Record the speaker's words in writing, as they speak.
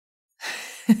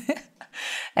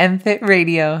MFit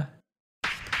Radio.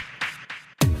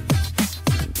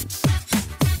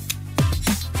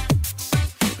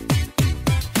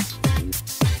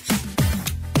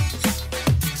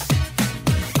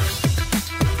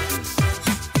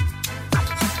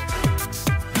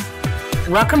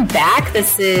 Welcome back.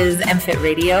 This is MFit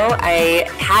Radio.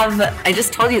 I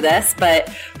just told you this, but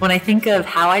when I think of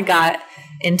how I got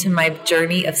into my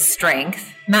journey of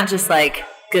strength, not just like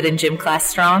good in gym class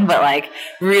strong, but like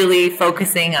really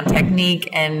focusing on technique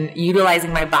and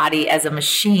utilizing my body as a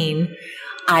machine,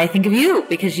 I think of you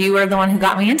because you are the one who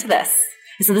got me into this.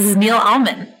 So this is Neil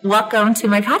Allman. Welcome to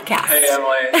my podcast. Hey,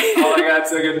 Emily. Oh my God,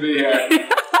 so good to be here.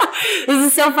 This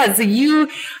is so fun. So you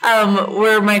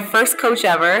were my first coach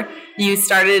ever. You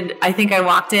started, I think I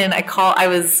walked in, I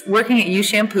was working at U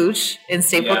Shampooch in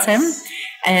Stapleton, yes.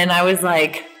 And I was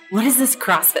like, what is this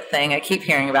CrossFit thing I keep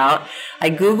hearing about? I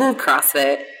Googled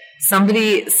CrossFit. Some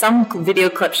video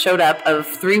clip showed up of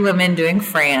 3 women doing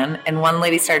Fran, and one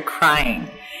lady started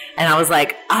crying. And I was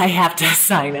like, I have to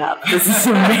sign up. This is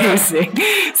amazing.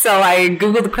 So I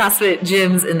Googled the CrossFit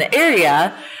gyms in the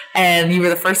area, and you were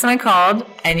the first one I called,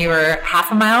 and you were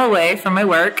half a mile away from my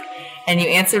work, and you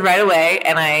answered right away,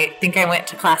 and I think I went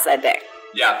to class that day.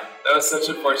 Yeah, that was such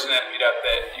a fortunate meetup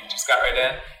that you just got right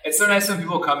in. It's so nice when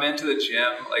people come into the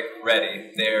gym like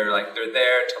ready. They're there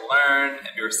to learn and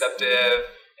be receptive,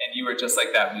 and you were just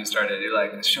like that when you started. You're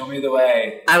like, show me the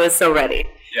way. I was so ready.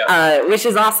 Yeah. Which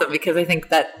is awesome because I think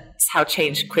that's how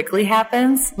change quickly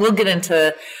happens. We'll get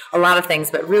into a lot of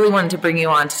things, but really wanted to bring you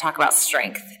on to talk about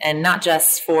strength, and not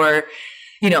just for,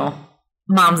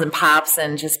 moms and pops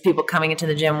and just people coming into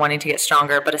the gym wanting to get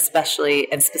stronger, but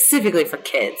especially and specifically for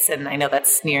kids. And I know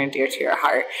that's near and dear to your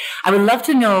heart. I would love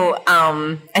to know,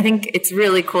 I think it's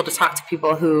really cool to talk to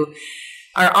people who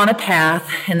are on a path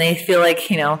and they feel like,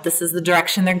 this is the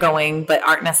direction they're going, but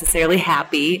aren't necessarily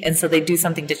happy. And so they do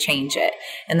something to change it.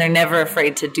 And they're never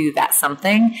afraid to do that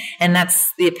something. And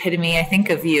that's the epitome, I think,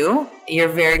 of you. You're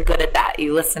very good at that.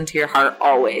 You listen to your heart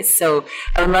always. So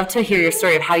I would love to hear your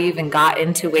story of how you even got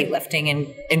into weightlifting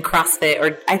and CrossFit,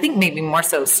 or I think maybe more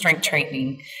so strength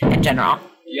training in general.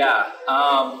 Yeah.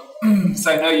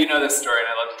 So I know you know this story and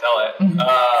I love to tell it.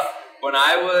 Mm-hmm. When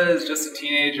I was just a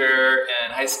teenager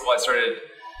in high school, I started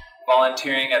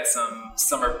volunteering at some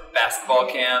summer basketball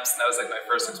camps, and that was like my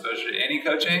first exposure to any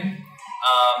coaching.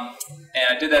 And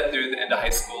I did that through the end of high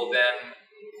school. Then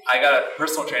I got a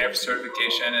personal trainer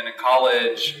certification, and in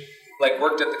college,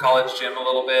 worked at the college gym a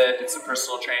little bit, did some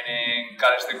personal training,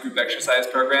 got into the group exercise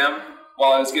program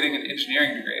while I was getting an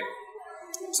engineering degree.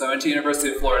 So I went to University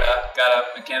of Florida, got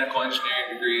a mechanical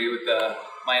engineering degree with a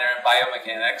minor in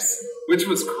biomechanics, which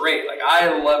was great. I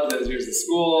loved those years of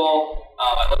school.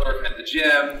 I loved working at the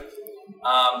gym.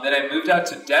 Then I moved out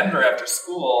to Denver after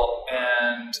school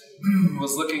and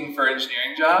was looking for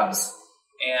engineering jobs.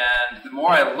 And the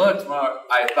more I looked, the more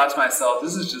I thought to myself,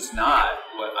 this is just not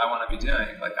what I want to be doing.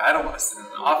 I don't want to sit in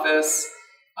an office.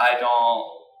 I don't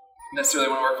necessarily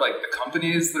want to work for the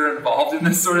companies that are involved in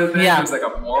this sort of thing. Yeah. It was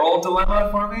a moral dilemma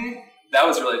for me. That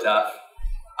was really tough.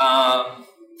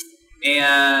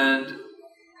 And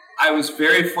I was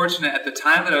very fortunate at the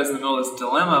time that I was in the middle of this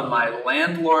dilemma. My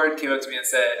landlord came up to me and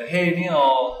said, "Hey,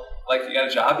 Neil, you got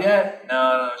a job yet?"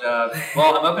 No job.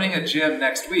 "Well, I'm opening a gym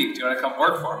next week. Do you want to come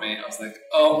work for me?" I was like,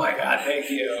 "Oh my God, thank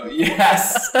you.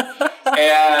 Yes."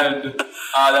 And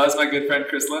that was my good friend,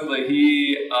 Chris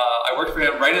Lindley. I worked for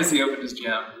him right as he opened his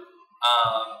gym.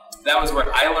 That was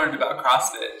where I learned about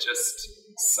CrossFit. Just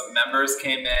some members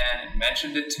came in and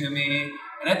mentioned it to me.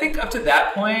 And I think up to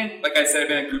that point, like I said, I've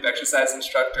been a group exercise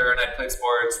instructor and I played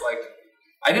sports.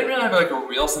 I didn't really have a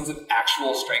real sense of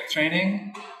actual strength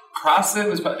training. CrossFit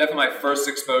was definitely my first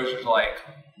exposure to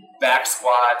back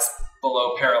squats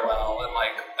below parallel and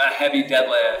a heavy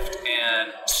deadlift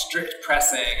and strict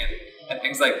pressing and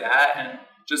things like that. And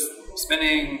just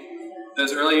spending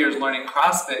those early years learning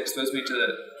CrossFit exposed me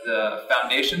to the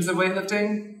foundations of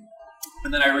weightlifting.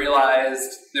 And then I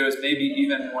realized there was maybe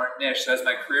even more niche. So as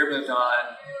my career moved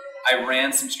on, I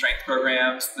ran some strength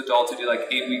programs with adults who do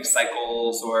 8-week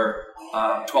cycles or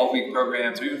 12-week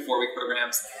programs or even 4-week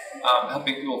programs,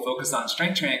 helping people focus on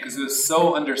strength training because it was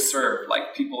so underserved.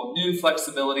 People knew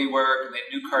flexibility work and they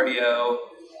knew cardio,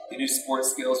 they knew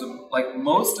sports skills. And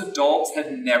most adults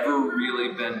had never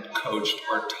really been coached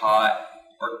or taught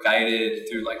or guided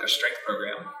through a strength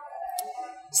program.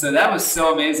 So that was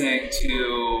so amazing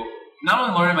to not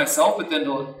only learn it myself, but then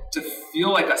to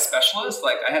feel like a specialist.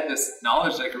 I had this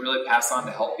knowledge that I could really pass on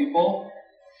to help people.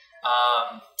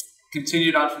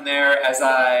 Continued on from there as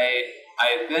I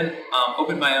then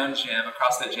opened my own gym, a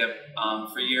CrossFit gym,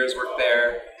 for years, worked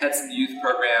there, had some youth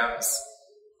programs,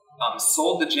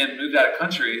 sold the gym, moved out of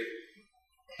country.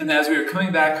 And as we were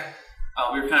coming back,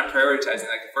 we were kind of prioritizing,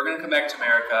 like, if we're going to come back to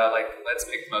America, like, let's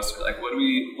make the most of it. Like,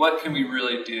 what can we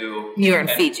really do? You were in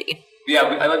Fiji. Yeah,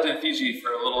 I lived in Fiji for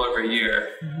a little over a year.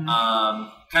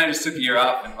 Kind of just took a year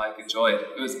off and like enjoyed it.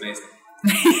 It was amazing.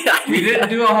 We didn't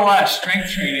do a whole lot of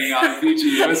strength training on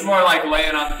Fiji. It was more like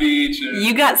laying on the beach. And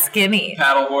you got skinny.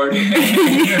 Paddleboarding.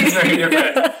 It was very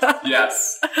different.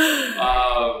 Yes.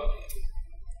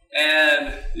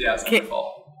 And yeah, it's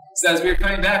wonderful. So as we were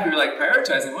coming back, we were like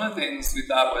prioritizing. One of the things we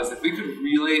thought was if we could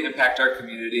really impact our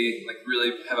community, like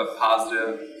really have a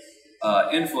positive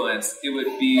influence, it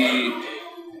would be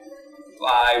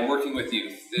by working with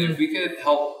youth. If we could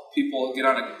help people get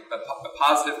on a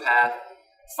positive path,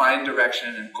 find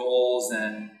direction and goals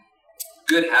and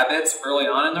good habits early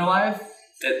on in their life,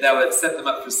 that would set them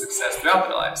up for success throughout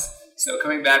their lives. So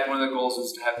coming back, one of the goals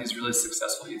was to have these really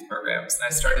successful youth programs. And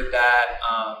I started that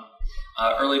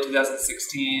early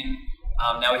 2016.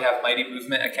 Now we have Mighty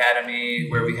Movement Academy,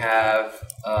 where we have,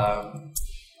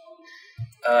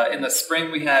 in the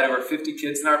spring we had over 50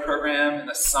 kids in our program. In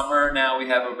the summer now we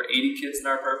have over 80 kids in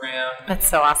our program. That's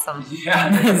so awesome. Yeah,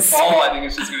 and in the fall I think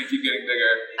it's just going to keep getting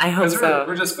bigger. I hope so.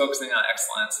 We're just focusing on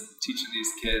excellence and teaching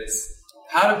these kids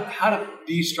how to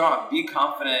be strong, be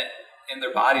confident in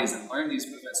their bodies and learn these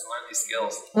movements and learn these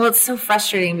skills. Well, it's so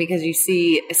frustrating because you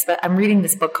see, I'm reading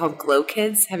this book called Glow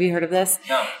Kids. Have you heard of this?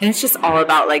 No. And it's just all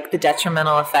about like the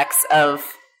detrimental effects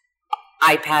of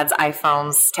iPads,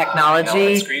 iPhones,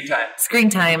 technology, screen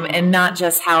time, and not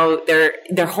just how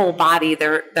their whole body,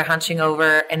 they're hunching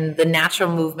over, and the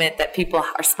natural movement that people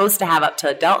are supposed to have up to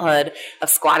adulthood of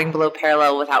squatting below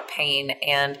parallel without pain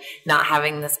and not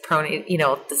having this prone,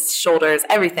 the shoulders,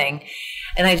 everything.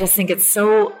 And I just think it's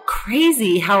so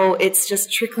crazy how it's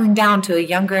just trickling down to a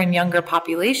younger and younger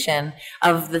population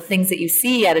of the things that you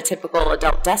see at a typical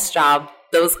adult desk job,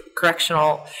 those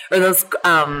correctional or those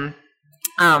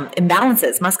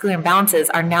imbalances, muscular imbalances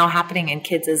are now happening in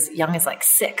kids as young as like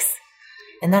 6.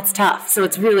 And that's tough. So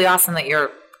it's really awesome that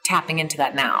you're tapping into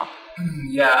that now.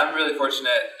 Yeah, I'm really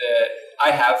fortunate that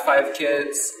I have 5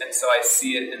 kids. And so I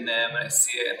see it in them and I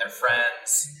see it in their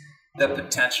friends, the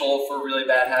potential for really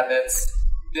bad habits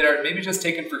that are maybe just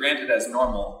taken for granted as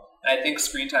normal. And I think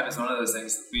screen time is one of those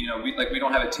things that we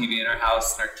don't have a TV in our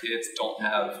house and our kids don't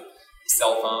have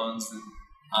cell phones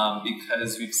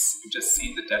because we've just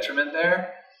seen the detriment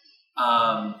there.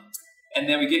 And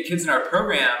then we get kids in our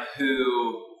program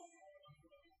who,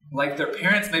 like, their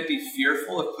parents might be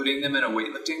fearful of putting them in a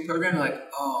weightlifting program. They're like,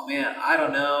 oh man, I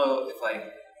don't know if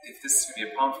this is going to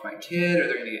be a problem for my kid or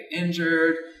they're going to get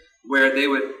injured, where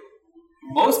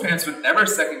most parents would never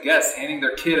second guess handing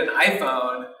their kid an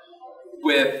iPhone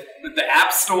with the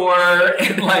App Store,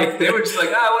 and like they were just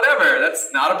like, whatever, that's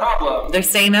not a problem. They're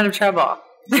staying out of trouble.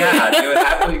 Yeah, they would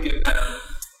happily give them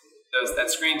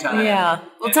that screen time. Yeah,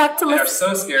 we'll talk to. They're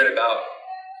so scared about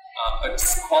a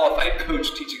qualified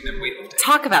coach teaching them weightlifting.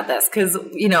 Talk about this because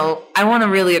I want to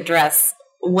really address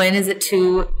when is it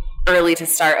too early to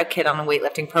start a kid on a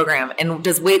weightlifting program, and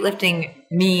does weightlifting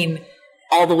mean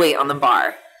all the weight on the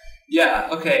bar? Yeah,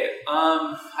 okay.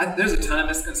 There's a ton of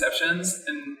misconceptions,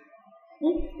 and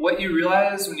what you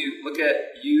realize when you look at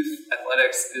youth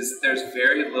athletics is that there's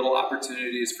very little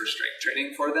opportunities for strength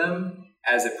training for them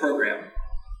as a program.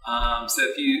 So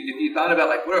if you thought about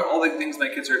like what are all the things my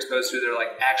kids are exposed to that are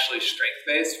like actually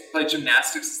strength-based, like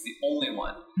gymnastics is the only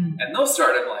one. And they'll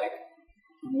start at like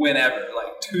whenever,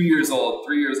 like 2 years old,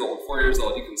 3 years old, 4 years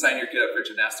old. You can sign your kid up for a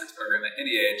gymnastics program at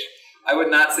any age. I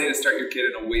would not say to start your kid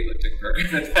in a weightlifting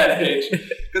program at that age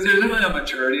because there's definitely a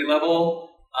maturity level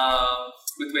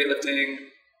with weightlifting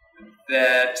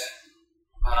that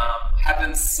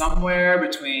happens somewhere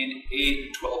between 8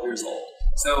 and 12 years old.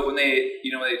 So when they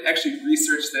actually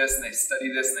research this and they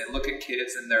study this and they look at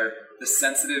kids and the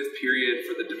sensitive period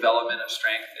for the development of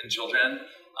strength in children,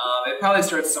 it probably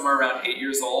starts somewhere around 8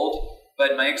 years old.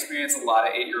 But in my experience, a lot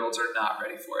of 8-year-olds are not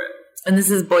ready for it. And this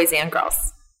is boys and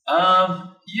girls.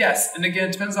 Yes. And again,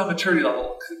 it depends on maturity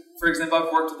level. For example,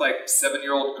 I've worked with like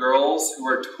 7-year-old girls who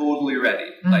are totally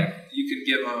ready. Like you could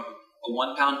give them a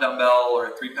 1-pound dumbbell or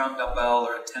a 3-pound dumbbell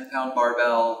or a 10-pound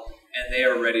barbell, and they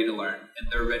are ready to learn and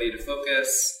they're ready to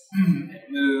focus and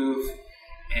move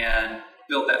and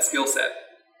build that skill set.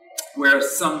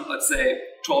 Whereas some, let's say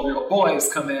 12-year-old boys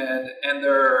come in and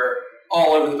they're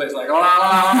all over the place, like, they're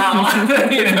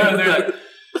like,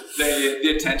 the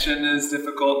attention is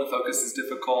difficult, the focus is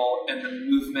difficult, and the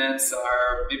movements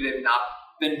are, maybe they've not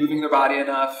been moving their body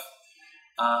enough,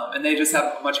 and they just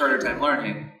have a much harder time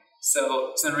learning.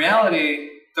 So in reality,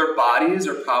 their bodies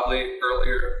are probably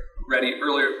ready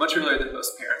earlier, much earlier than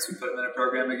most parents would put them in a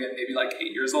program. Again, maybe like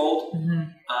 8 years old.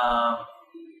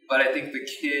 But I think the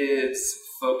kids'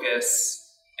 focus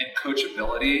and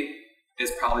coachability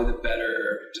is probably the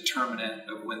better determinant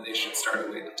of when they should start a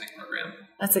weightlifting program.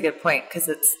 That's a good point, because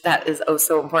that is oh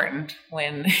so important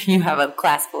when you have a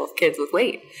class full of kids with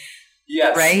weight.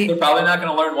 Yes, right? They're probably not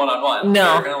going to learn one-on-one.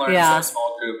 No, they're going to learn in some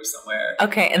small group somewhere.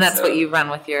 Okay, and that's what you run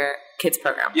with your kids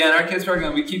program. Yeah, in our kids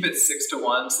program, we keep it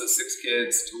 6-to-1, so 6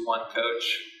 kids to 1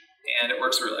 coach, and it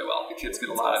works really well. The kids get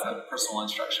a lot of personal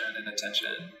instruction and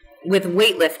attention. With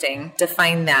weightlifting,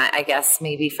 define that, I guess,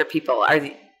 maybe for people.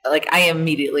 I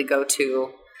immediately go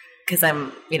to, because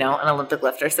I'm, an Olympic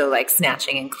lifter, so like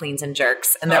snatching and cleans and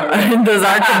jerks, and those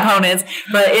are components.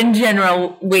 But in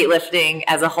general, weightlifting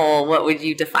as a whole, what would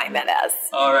you define that as?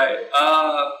 All right.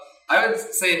 I would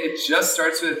say it just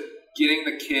starts with getting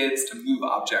the kids to move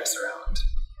objects around.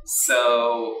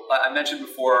 So I mentioned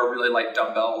before, really light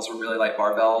dumbbells or really light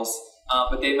barbells,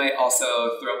 but they might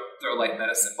also throw light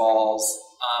medicine balls.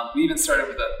 We even started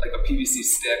with a PVC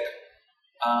stick.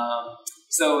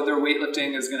 So their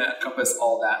weightlifting is going to encompass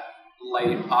all that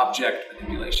light object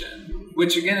manipulation,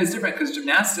 which again is different because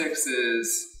gymnastics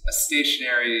is a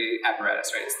stationary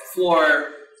apparatus, right? It's the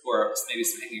floor, or maybe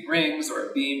some hanging rings, or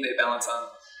a beam they balance on.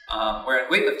 Where in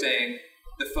weightlifting,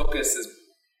 the focus is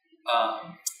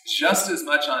just as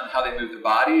much on how they move the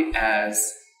body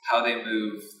as how they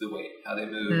move the weight, how they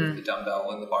move the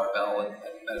dumbbell and the barbell and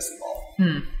the medicine ball.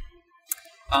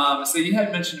 So you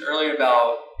had mentioned earlier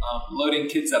about loading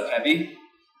kids up heavy.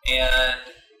 And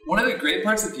one of the great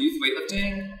parts of youth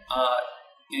weightlifting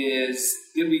is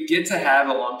that we get to have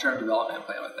a long-term development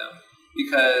plan with them.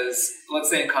 Because let's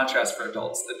say in contrast for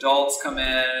adults come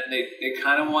in, they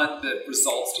kind of want the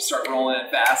results to start rolling in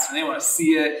fast, and they want to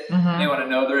see it, and they want to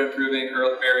know they're improving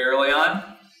very early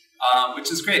on,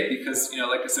 which is great because,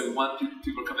 like I said, we want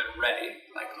people to come in ready.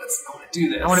 Like, I want to do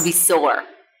this. I want to be sore.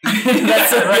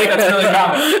 That's right. That's really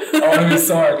common. I want to be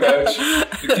sore, coach.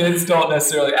 The kids don't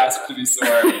necessarily ask to be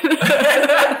sore,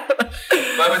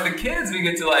 but with the kids, we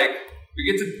get to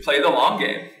play the long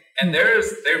game, and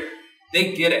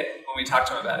they get it when we talk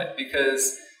to them about it,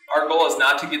 because our goal is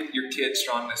not to get your kid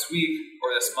strong this week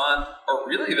or this month or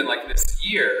really even like this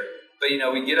year. But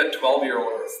we get a 12-year-old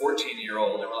or a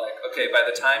 14-year-old, and we're like, okay, by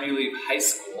the time you leave high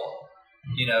school,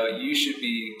 you should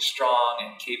be strong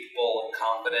and capable and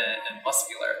confident and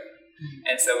muscular.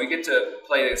 And so we get to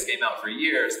play this game out for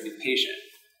years and be patient.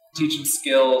 Teach them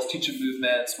skills, teach them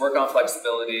movements, work on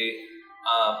flexibility.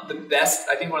 I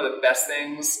think one of the best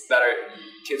things about our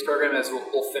kids program is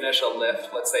we'll finish a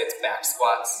lift. Let's say it's back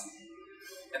squats.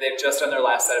 And they've just done their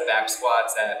last set of back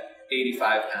squats at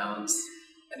 85 pounds.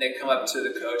 And they come up to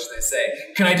the coach and they say,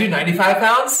 "Can I do 95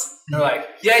 pounds? And they're like,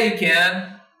 "Yeah, you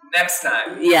can. Next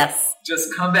time." Yes.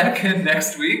 Just come back in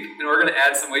next week and we're going to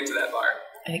add some weight to that bar.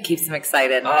 And it keeps them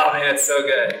excited. Oh, man, it's so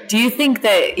good. Do you think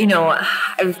that,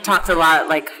 I've talked a lot,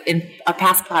 like in a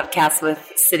past podcast,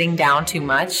 with sitting down too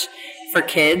much for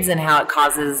kids and how it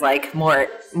causes like more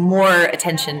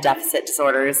attention deficit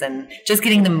disorders, and just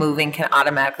getting them moving can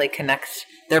automatically connect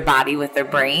their body with their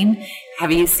brain.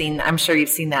 I'm sure you've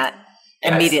seen that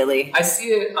immediately. I see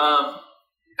it.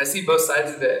 I see both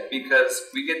sides of it, because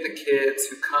we get the kids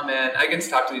who come in. I get to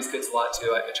talk to these kids a lot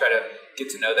too. I try to get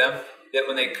to know them. That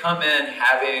when they come in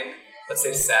having, let's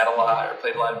say, sat a lot or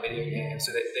played a lot of video games,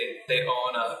 so they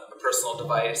own a personal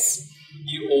device,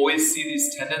 you always see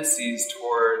these tendencies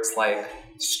towards like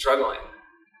struggling.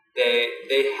 They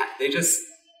just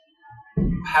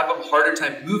have a harder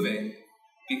time moving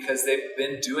because they've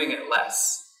been doing it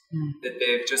less. That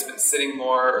they've just been sitting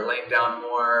more or laying down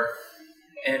more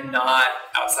and not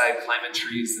outside climbing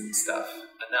trees and stuff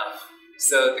enough.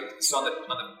 So on the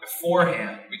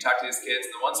beforehand, we talk to these kids,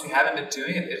 and the ones who haven't been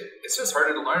doing it, it's just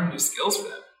harder to learn new skills for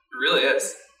them. It really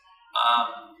is.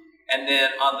 And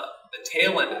then on the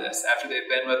tail end of this, after they've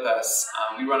been with us,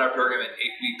 we run our program in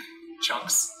 8-week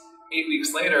chunks. 8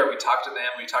 weeks later, we talk to them,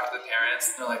 we talk to the parents,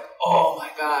 and they're like, "Oh my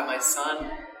God, my son,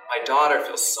 my daughter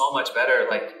feels so much better.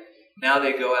 Like, now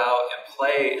they go out and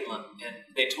play, and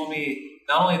they told me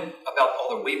not only about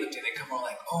all the weightlifting, they come more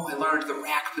like, oh, I learned the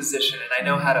rack position, and I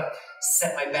know how to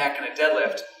set my back in a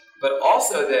deadlift, but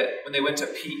also that when they went to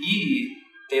PE,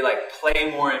 they like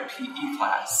play more in PE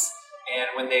class. And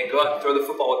when they go out and throw the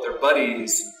football with their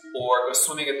buddies or go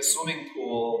swimming at the swimming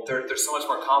pool, they're so much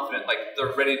more confident. Like,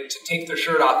 they're ready to take their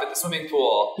shirt off at the swimming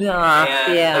pool.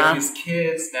 Like, these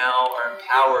kids now are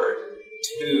empowered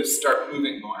to start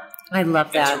moving more. I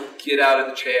love that. And to get out of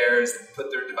the chairs and put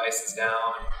their devices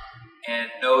down and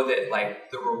know that like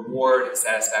the reward and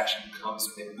satisfaction comes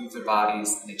when they move their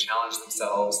bodies and they challenge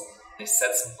themselves. they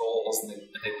set some goals, and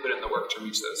they put in the work to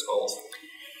reach those goals.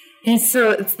 And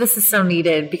this is so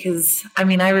needed because, I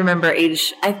mean, I remember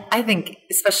I think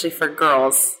especially for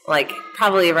girls, like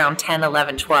probably around 10,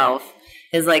 11, 12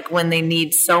 is like when they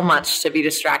need so much to be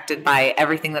distracted by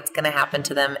everything that's going to happen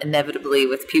to them inevitably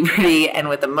with puberty and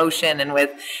with emotion and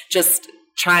with just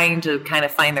trying to kind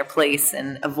of find their place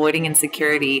and avoiding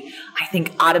insecurity, I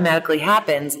think automatically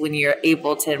happens when you're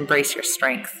able to embrace your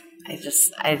strength.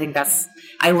 I think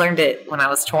I learned it when I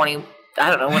was 20. I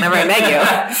don't know, whenever I met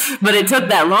you, but it took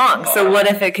that long. So what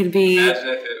if it could be imagine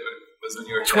if it was when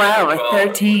you were 12 or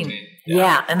 13?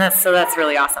 Yeah. And that's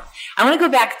really awesome. I want to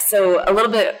go back. So a little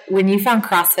bit, when you found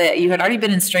CrossFit, you had already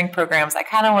been in strength programs. I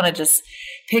kind of want to just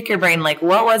pick your brain. Like,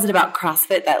 what was it about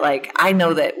CrossFit that, like, I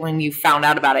know that when you found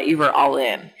out about it, you were all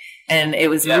in and it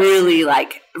was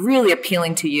really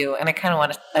appealing to you. And I kind of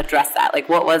want to address that. Like,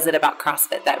 what was it about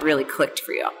CrossFit that really clicked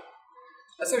for you?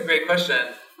 That's a great question.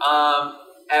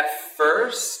 At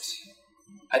first,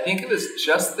 I think it was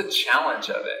just the challenge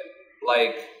of it.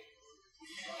 Like,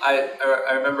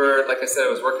 I remember, like I said, I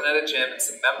was working at a gym and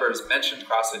some members mentioned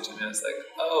CrossFit to me. I was like,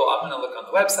 oh, I'm going to look on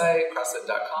the website,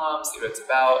 CrossFit.com, see what it's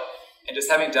about. And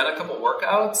just having done a couple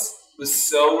workouts was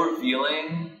so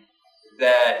revealing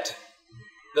that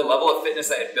the level of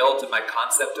fitness I had built and my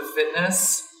concept of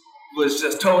fitness was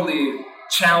just totally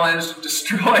challenged and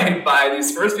destroyed by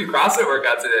these first few CrossFit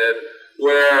workouts I did.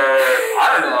 Where,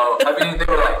 I don't know, I mean, they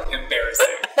were like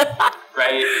embarrassing,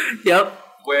 right? Yep.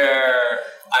 Where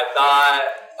I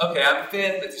thought, okay, I'm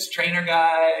fit with this trainer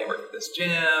guy, I work at this gym,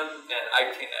 and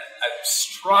I've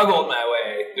struggled my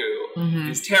way through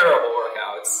these terrible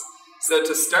workouts. So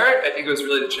to start, I think it was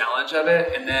really the challenge of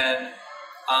it. And then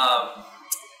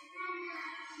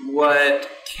what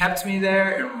kept me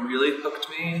there and really hooked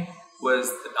me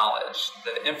was the knowledge,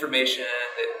 the information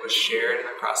that was shared in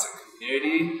the CrossFit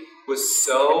community was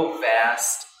so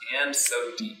vast and so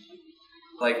deep.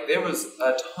 Like, there was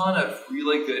a ton of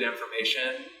really good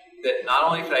information that not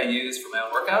only could I use for my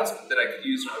own workouts, but that I could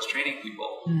use when I was training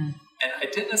people. And I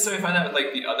didn't necessarily find that with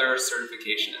like the other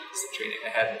certifications and training I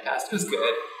had in the past. It was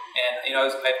good. And,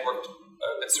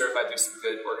 I'd been certified through some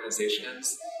good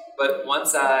organizations. But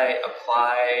once I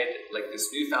applied like this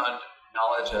newfound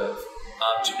knowledge of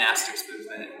gymnastics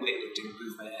movement, weightlifting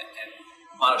movement, and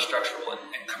monostructural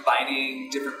and combining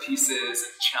different pieces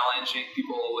and challenging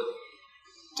people with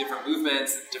different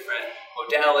movements and different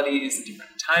modalities and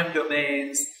different time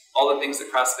domains, all the things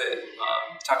that CrossFit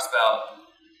talks about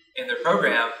in their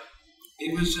program,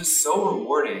 it was just so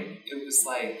rewarding. It was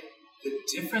like the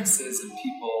differences in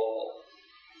people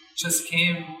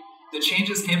the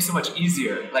changes came so much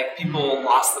easier. Like, people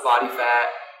lost the body fat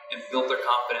and built their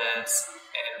confidence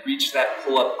and reach that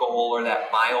pull-up goal or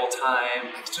that mile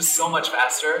time. It's just so much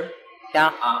faster. Yeah.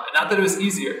 And not that it was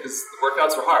easier, because the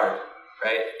workouts were hard,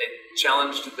 right? They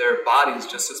challenged their bodies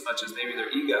just as much as maybe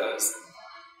their egos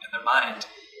and their mind.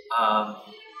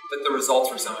 But the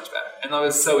results were so much better. And it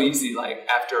was so easy, like,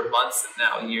 after months and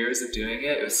now years of doing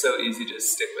it, it was so easy to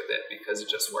stick with it because it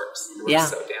just works. It works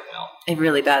so damn well. It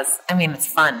really does. I mean, it's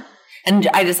fun. And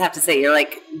I just have to say, you're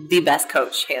like the best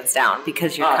coach, hands down,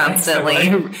 because you're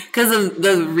constantly, because of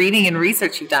the reading and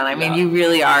research you've done. I mean, you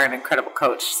really are an incredible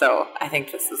coach. So I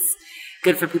think this is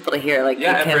good for people to hear. Like,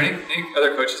 and for any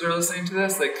other coaches who are listening to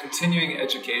this, like, continuing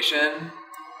education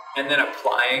and then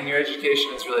applying your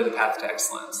education is really the path to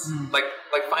excellence. Like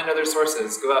find other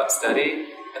sources, go out and study,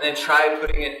 and then try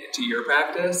putting it into your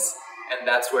practice. And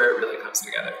that's where it really comes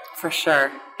together. For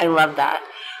sure. I love that.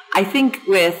 I think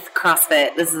with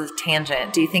CrossFit, this is a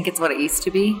tangent. Do you think it's what it used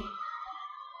to be?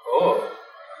 Oh,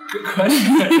 good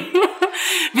question.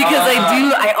 Because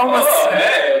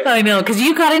I know, because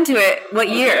you got into it. What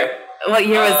year? What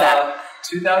year was that?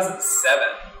 2007,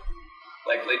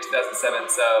 like late 2007.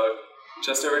 So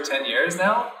just over 10 years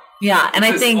now. Yeah, and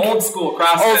I think old school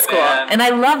CrossFit. Old school, and I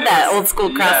love that old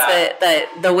school CrossFit. That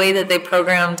the way that they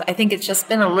programmed, I think it's just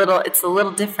been a little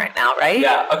different now, right?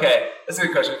 Yeah. Okay, that's a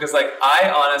good question, because like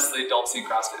I honestly don't see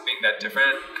CrossFit being that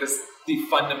different, because the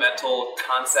fundamental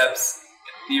concepts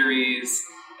and theories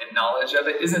and knowledge of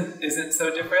it isn't so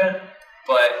different,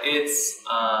 but its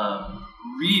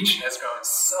reach has grown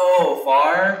so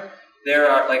far. There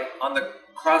are, like, on the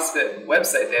CrossFit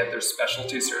website, they have their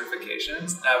specialty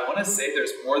certifications, and I want to say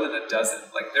there's more than a dozen.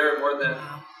 Like, there are more than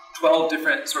 12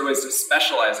 different sort of ways to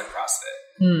specialize in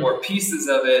CrossFit, or pieces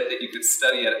of it that you could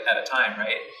study at a time,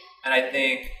 right? And I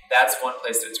think that's one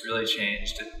place that's really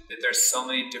changed, that there's so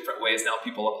many different ways now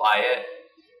people apply it.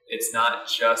 It's not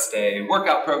just a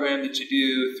workout program that you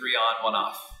do 3 on, 1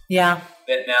 off. Yeah.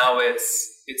 That now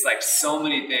it's like so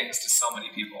many things to so many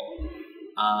people.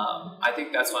 I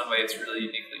think that's one way it's really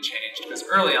uniquely changed, because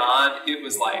early on it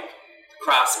was like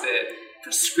CrossFit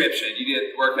prescription. You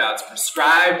did workouts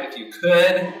prescribed if you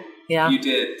could. Yeah. You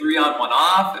did 3 on, 1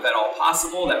 off, if at all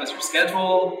possible. That was your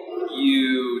schedule.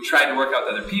 You tried to work out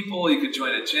with other people. You could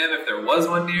join a gym if there was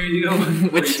one near you.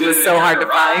 Which was so hard to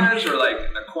find. Or like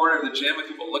in the corner of the gym with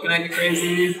people looking at you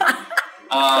crazy.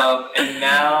 And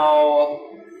now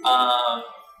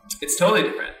it's totally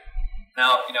different.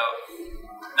 Now,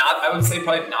 I would say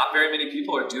probably not very many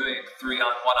people are doing 3 on,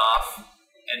 1 off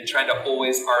and trying to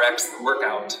always RX the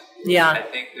workout. Yeah. I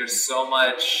think there's so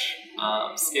much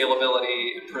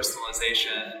scalability and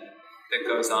personalization that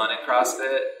goes on in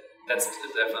CrossFit. That's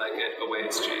definitely a way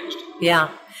it's changed. Yeah.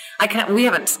 We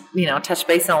haven't, touched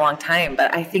base in a long time,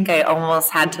 but I think I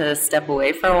almost had to step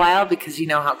away for a while because you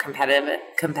know how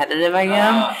competitive I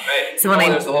am. Right. So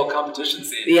there's the whole competition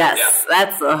scene. Yes, yeah.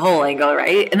 That's the whole angle,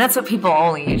 right? And that's what people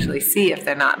only usually see if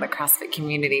they're not in the CrossFit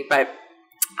community. But,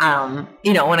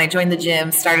 when I joined the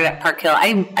gym, started at Park Hill,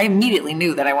 I immediately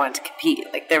knew that I wanted to compete.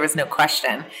 Like, there was no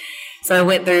question. So I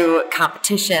went through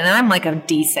competition, and I'm like a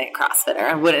decent CrossFitter.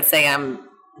 I wouldn't say I'm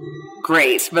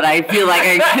great, but I feel like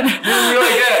I can. You're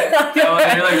really good.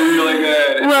 You're like really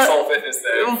good. It's this whole fitness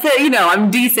thing. I'm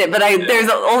decent, but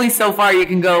there's only so far you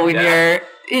can go when you're,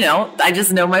 I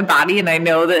just know my body, and I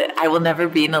know that I will never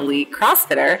be an elite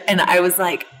CrossFitter. And I was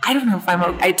like, I don't know if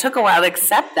I took a while to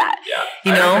accept that. Yeah.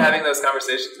 I remember having those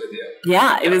conversations with you.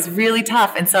 Yeah, it was really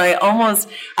tough. And so I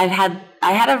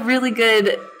had a really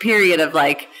good period of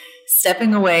like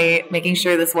stepping away, making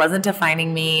sure this wasn't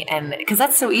defining me. And because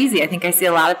that's so easy. I think I see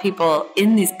a lot of people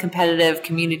in these competitive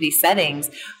community settings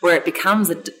where it becomes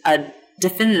a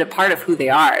definitive part of who they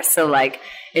are. So like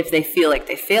if they feel like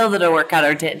they failed at a workout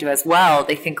or didn't do as well,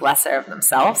 they think lesser of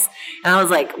themselves. And I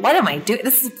was like, what am I doing?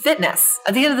 This is fitness.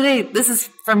 At the end of the day, this is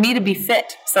for me to be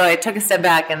fit. So I took a step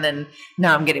back, and then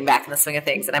now I'm getting back in the swing of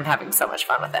things, and I'm having so much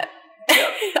fun with it.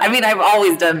 I mean, I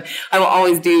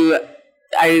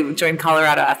joined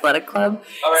Colorado Athletic Club.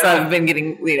 Oh, right. So I've been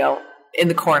getting, in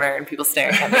the corner and people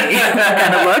staring at me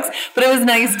kind of looks. But it was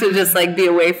nice to just like be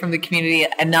away from the community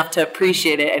enough to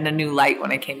appreciate it in a new light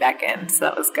when I came back in. So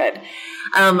that was good.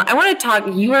 I want to talk,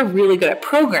 you are really good at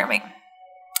programming.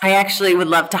 I actually would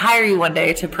love to hire you one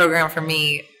day to program for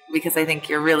me because I think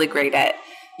you're really great at,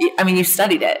 you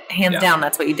studied it. Hands down,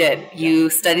 that's what you did. You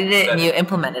studied it and you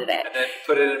implemented it. And then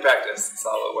put it in practice and saw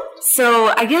what worked.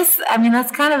 So I guess,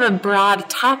 that's kind of a broad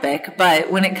topic,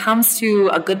 but when it comes to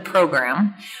a good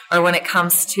program, or when it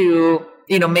comes to,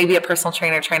 maybe a personal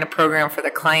trainer trying to program for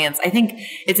their clients, I think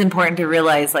it's important to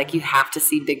realize, like, you have to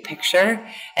see big picture.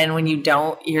 And when you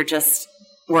don't, you're just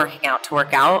working out to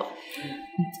work out.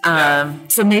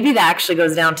 So maybe that actually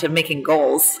goes down to making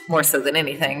goals more so than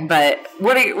anything. But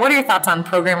what are your thoughts on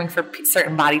programming for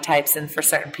certain body types and for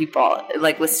certain people?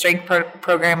 Like with strength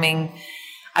programming,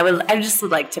 I just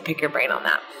would like to pick your brain on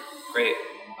that. Great.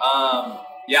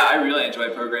 I really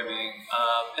enjoy programming.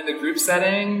 In the group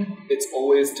setting, it's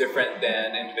always different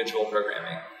than individual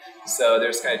programming. So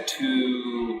there's kind of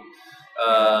two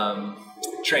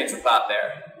trains of thought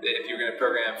there. If you're going to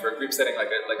program for a group setting like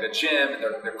a gym and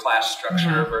their class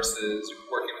structure versus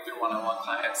working with your one-on-one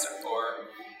clients and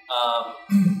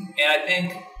I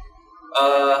think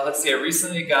I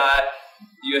recently got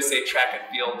USA Track and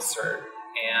Field cert,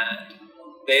 and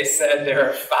they said there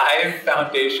are 5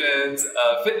 foundations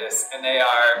of fitness, and they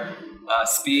are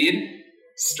speed,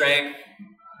 strength,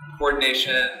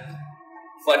 coordination,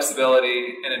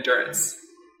 flexibility, and endurance.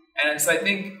 And so I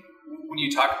think when you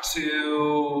talk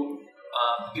to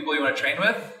people you want to train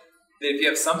with, if you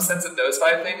have some sense of those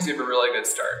 5 things, you have a really good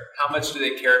start. How much do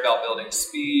they care about building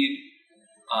speed,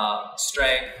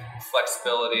 strength,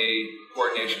 flexibility,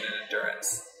 coordination, and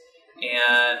endurance?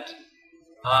 And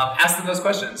ask them those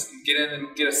questions. Get in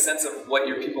and get a sense of what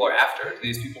your people are after. Do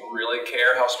these people really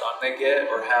care how strong they get,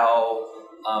 or how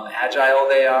agile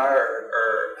they are,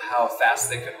 or how fast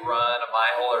they can run a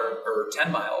mile or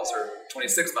 10 miles or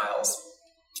 26 miles?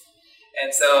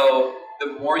 And so the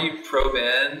more you probe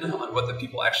in on what the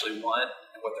people actually want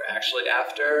and what they're actually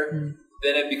after,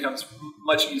 then it becomes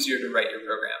much easier to write your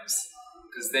programs,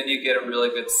 because then you get a really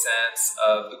good sense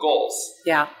of the goals.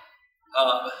 Yeah.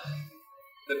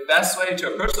 The best way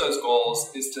to approach those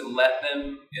goals is to let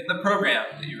them, in the program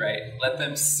that you write, let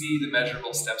them see the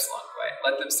measurable steps along the way.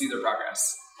 Let them see their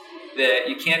progress. That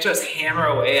you can't just hammer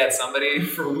away at somebody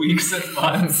for weeks and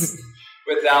months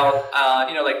without,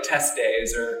 like test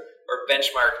days or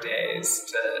benchmark days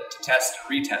to test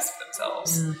and retest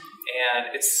themselves. And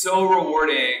it's so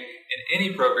rewarding in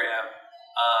any program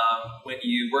when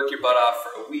you work your butt off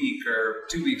for a week or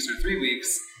 2 weeks or 3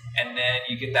 weeks, And then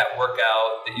you get that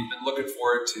workout that you've been looking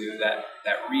forward to, that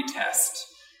retest,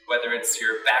 whether it's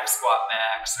your back squat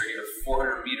max or your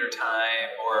 400 meter time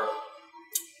or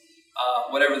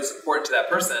whatever is important to that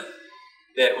person,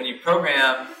 that when you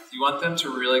program, you want them to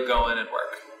really go in and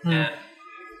work and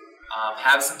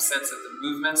have some sense of the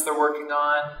movements they're working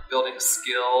on, building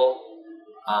skill,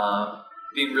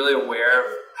 being really aware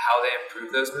of how they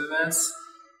improve those movements,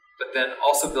 but then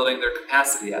also building their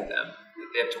capacity at them. That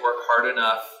they have to work hard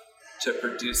enough to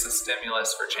produce a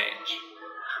stimulus for change.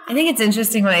 I think it's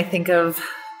interesting when I think of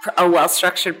a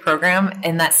well-structured program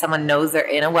and that someone knows they're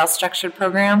in a well-structured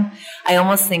program. I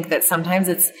almost think that sometimes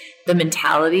it's the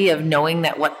mentality of knowing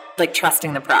that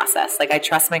trusting the process. Like I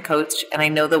trust my coach and I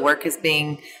know the work is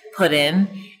being put in,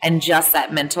 and just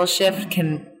that mental shift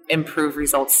can improve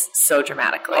results so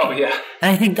dramatically. Oh yeah.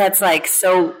 And I think that's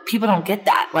so people don't get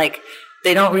that. Like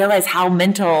they don't realize how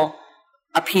mental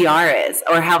a PR is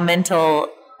or how mental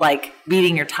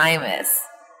beating your time is.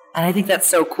 And I think that's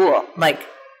so cool.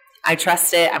 I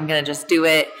trust it. I'm going to just do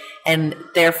it. And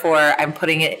therefore, I'm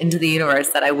putting it into the universe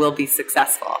that I will be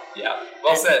successful. Yeah,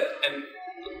 well said. And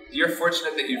you're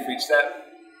fortunate that you've reached that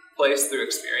place through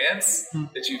experience,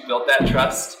 that you've built that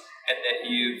trust, and that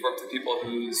you've worked with people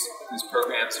whose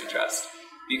programs you trust.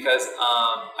 Because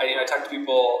I talk to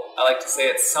people, I like to say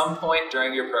at some point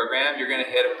during your program, you're going to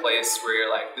hit a place where you're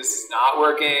like, this is not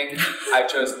working. I've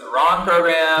chosen the wrong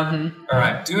program, or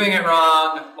I'm doing it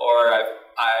wrong, or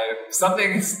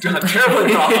something's done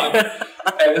terribly wrong,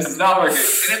 and this is not working.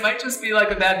 And it might just be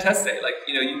a bad test day.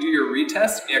 You do your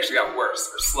retest, and you actually got worse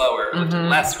or slower, or lifted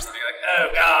less or something. You're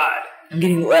like, oh God, I'm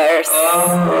getting worse.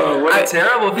 Oh, what a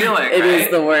terrible feeling. It right? is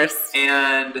the worst.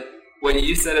 And what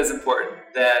you said is important,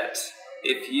 that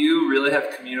if you really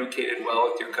have communicated well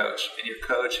with your coach, and your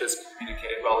coach has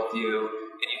communicated well with you,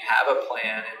 and you have a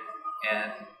plan,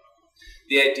 and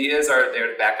the ideas are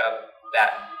there to back up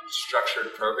that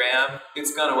structured program,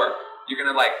 it's gonna work. You're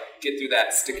gonna get through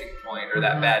that sticking point or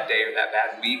that bad day or that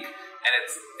bad week, and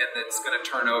it's gonna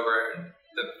turn over, and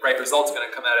the right result's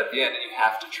gonna come out at the end, and you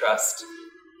have to trust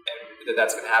that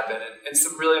that's gonna happen. And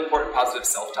some really important positive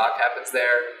self-talk happens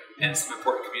there, and some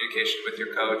important communication with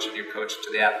your coach and your coach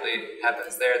to the athlete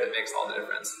happens there that makes all the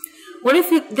difference. What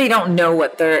if they don't know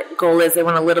what their goal is? They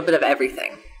want a little bit of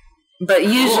everything. But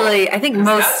usually, I think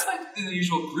most... That's the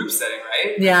usual group setting,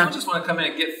 right? Yeah. People just want to come in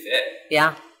and get fit.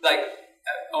 Yeah.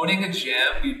 Owning a gym,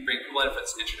 we'd bring people in for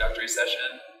this introductory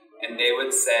session, and they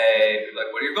would say,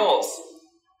 what are your goals?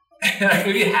 And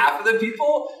maybe half of the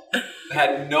people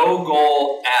had no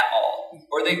goal at all.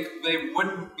 Or they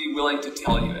wouldn't be willing to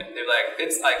tell you it. They're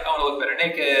I want to look better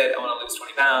naked, I want to lose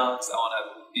 20 pounds, I want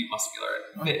to be muscular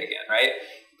and fit again, right?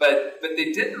 But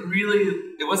they didn't really,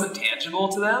 it wasn't tangible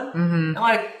to them.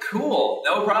 I'm cool,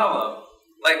 no problem.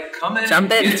 Come in and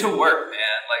get to work, man.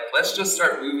 Let's just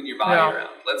start moving your body around.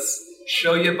 Let's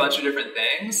show you a bunch of different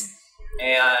things.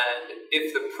 And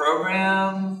if the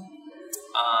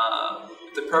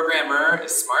programmer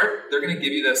is smart, they're going to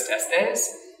give you those test days,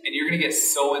 and you're going to get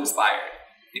so inspired.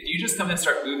 If you just come in and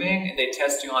start moving, and they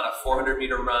test you on a 400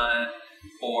 meter run,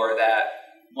 or that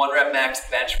 1 rep max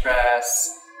bench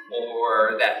press,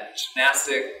 or that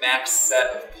gymnastic max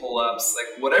set of pull-ups,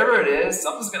 whatever it is,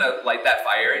 something's going to light that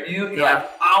fire in you. You're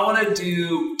I want to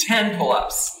do 10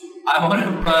 pull-ups. I want to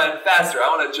run faster. I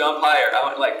want to jump higher.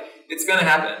 It's going to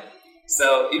happen.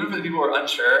 So even for the people who are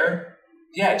unsure,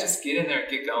 just get in there and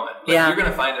get going. You're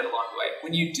going to find it along the way.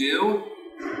 When you do,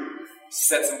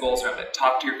 set some goals around it.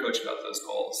 Talk to your coach about those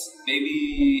goals.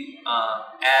 Maybe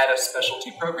add a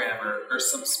specialty program or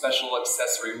some special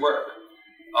accessory work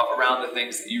around the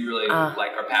things that you really are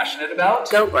passionate about.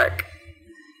 Goat work.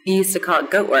 You used to call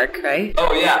it goat work, right?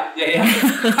 Oh, yeah. Is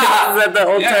that the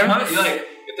old term?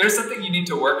 If there's something you need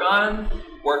to work on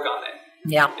it.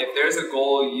 Yeah. If there's a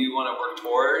goal you want to work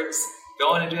towards,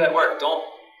 go in and do that work.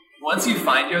 Once you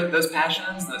find those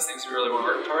passions and those things you really want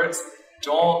to work towards,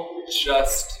 don't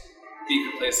just be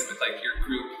complacent with your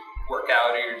group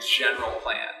workout or your general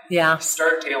plan. Yeah.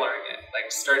 Start tailoring it.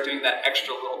 Start doing that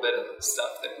extra little bit of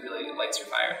stuff that really lights your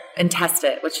fire. And test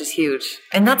it, which is huge.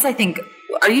 And that's, I think,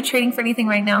 are you training for anything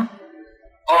right now?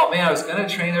 Oh man, I was going to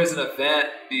train. There's an event,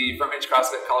 the Front Range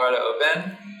CrossFit Colorado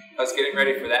Open. I was getting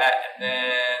ready for that, and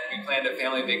then we planned a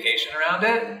family vacation around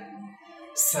it.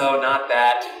 So not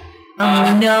that.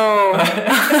 Oh no!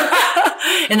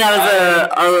 And that was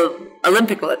a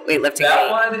Olympic weightlifting.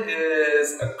 That one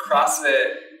is a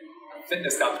CrossFit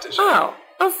fitness competition.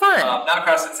 Oh, fun! Not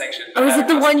CrossFit sanctioned. Oh, is it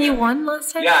the one you won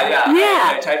last time? Yeah.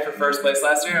 I tied for first place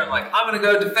last year. I'm I'm going to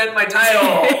go defend my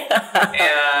title,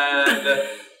 and I'm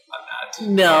not.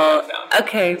 No.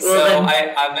 Okay. Well, so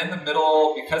I'm in the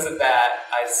middle. Because of that,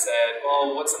 I said,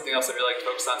 well, what's something else I'd really like to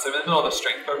focus on? So I'm in the middle of a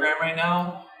strength program right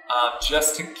now,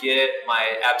 just to get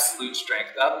my absolute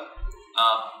strength up,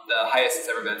 the highest it's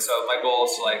ever been. So my goal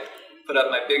is to like put up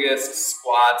my biggest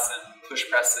squats and push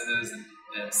presses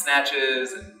and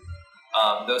snatches and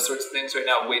those sorts of things right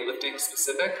now, weightlifting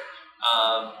specific,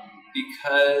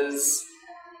 because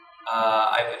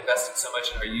I've invested so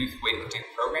much in our youth weightlifting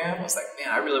program. I was like,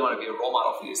 man, I really want to be a role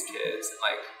model for these kids and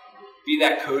like be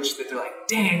that coach that they're like,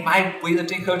 dang, my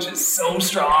weightlifting coach is so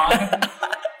strong.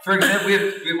 For example, we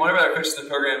have one of our coaches in the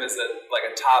program is a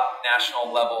top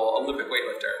national level Olympic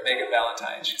weightlifter, Megan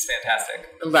Valentine. She's fantastic.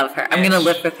 Love her. I'm going to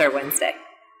lift with her Wednesday.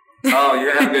 Oh,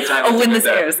 you're having a good time. When this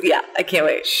airs. Yeah, I can't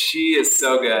wait. She is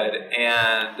so good.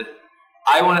 And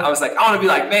I was like, I want to be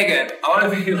like Megan. I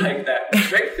want to be like that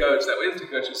strength coach, that weightlifting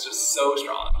coach is just so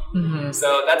strong. Mm-hmm.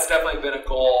 So that's definitely been a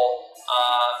goal,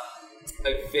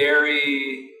 a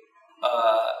very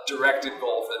directed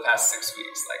goal for the past 6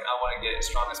 weeks. Like, I want to get as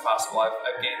strong as possible.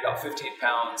 I've gained about 15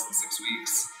 pounds in 6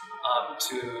 weeks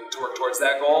to work towards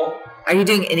that goal. Are you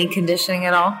doing any conditioning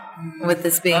at all with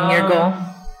this being your goal?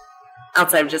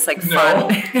 Outside of just like fun?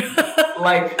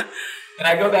 No. And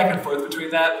I go back and forth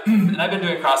between that. And I've been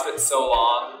doing CrossFit so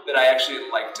long that I actually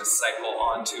like to cycle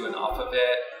onto and off of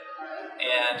it.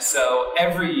 And so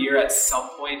every year at some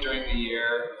point during the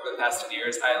year, over the past 10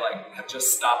 years, I have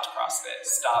just stopped CrossFit,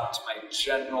 stopped my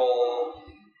general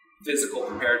physical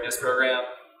preparedness program,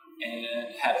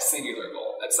 and had a singular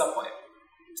goal at some point.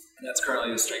 And that's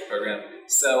currently the strength program.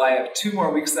 So I have 2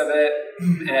 more weeks of it.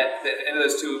 At the end of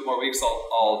those 2 more weeks,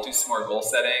 I'll do some more goal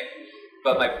setting.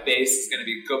 But my base is going to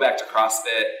be go back to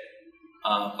CrossFit,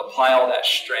 apply all that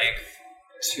strength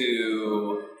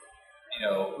to,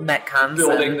 Metcons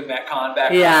building the Metcon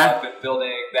back up and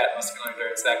building that muscular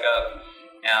endurance back up,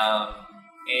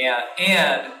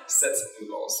 and set some new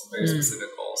goals, very specific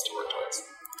goals to work towards.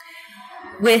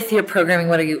 With your programming,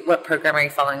 what program are you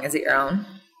following? Is it your own?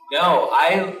 No,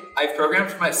 I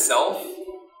programmed for myself.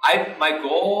 My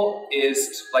goal is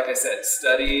to, like I said,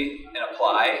 study and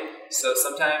apply. So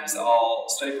sometimes I'll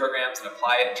study programs and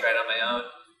apply it and try it on my own.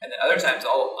 And then other times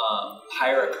I'll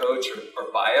hire a coach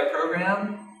or buy a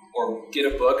program or get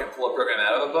a book and pull a program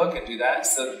out of a book and do that.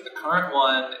 So the current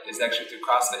one is actually through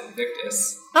CrossFit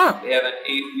Invictus. Oh. They have an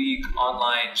 8-week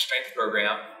online strength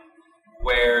program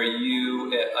where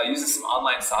you uses some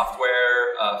online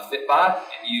software, Fitbot,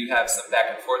 and you have some back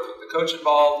and forth with the coach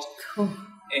involved. Cool.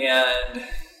 And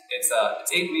it's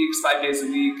 8 weeks, 5 days a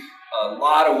week, a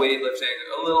lot of weightlifting,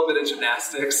 a little bit of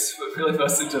gymnastics, but really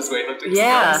mostly just weightlifting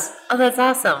skills. Oh, that's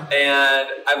awesome. And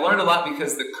I've learned a lot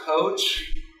because the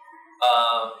coach,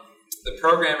 the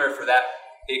programmer for that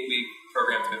 8-week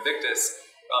program from Invictus,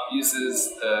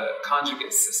 uses the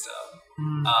conjugate system,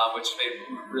 which is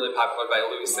made really popular by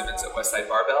Louis Simmons at Westside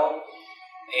Barbell.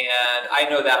 And I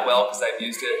know that well because I've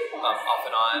used it off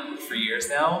and on for years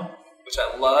now, which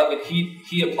I love. And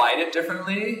he applied it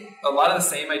differently. A lot of the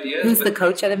same ideas. Who's the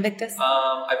coach at Invictus?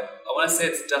 I want to say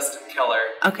it's Dustin Keller.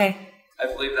 Okay. I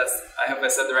believe I hope I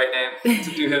said the right name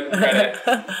to do him credit.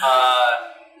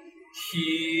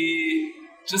 He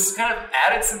just kind of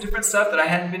added some different stuff that I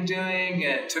hadn't been doing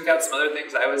and took out some other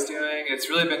things I was doing. It's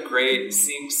really been great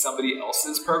seeing somebody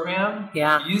else's program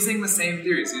using the same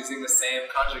theories, using the same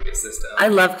conjugate system. I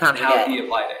love conjugate. And how he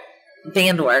applied it.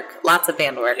 Band work, lots of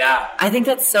band work. Yeah. I think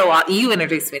that's so awesome. You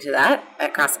introduced me to that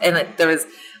at CrossFit. And there was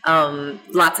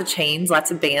lots of chains, lots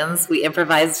of bands. We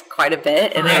improvised quite a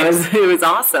bit, and it was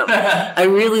awesome. I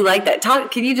really like that.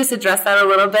 Can you just address that a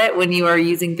little bit when you are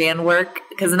using band work?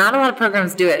 Because not a lot of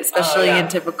programs do it, especially in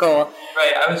typical.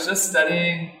 Right. I was just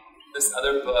studying this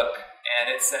other book,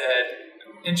 and it said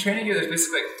in training gear, there's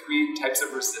basically 3 types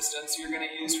of resistance you're going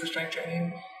to use for strength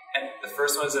training. And the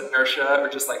first one is inertia, or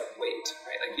just like weight,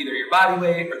 right? Like either your body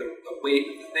weight or the weight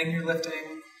of the thing you're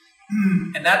lifting.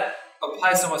 And that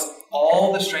applies to almost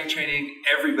all the strength training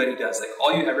everybody does. Like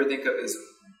all you ever think of is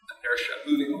inertia,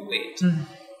 moving a weight.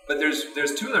 But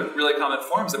there's 2 other really common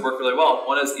forms that work really well.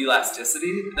 One is elasticity,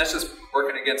 and that's just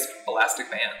working against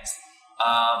elastic bands.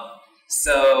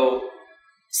 So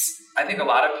I think a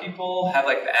lot of people have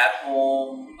like the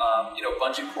at-home,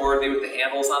 bungee cord, maybe with the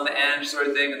handles on the end sort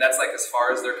of thing, and that's like as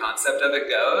far as their concept of it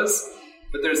goes.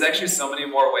 But there's actually so many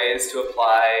more ways to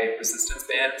apply resistance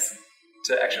bands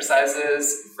to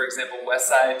exercises. For example,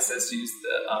 Westside says to use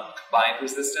the combined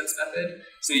resistance method.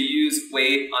 So you use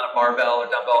weight on a barbell or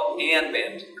dumbbell and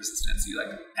band resistance. You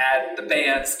like add the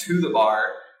bands to the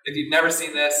bar. If you've never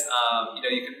seen this,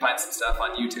 you can find some stuff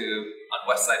on YouTube on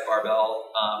Westside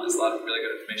Barbell. There's a lot of really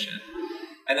good information.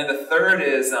 And then the third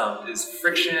is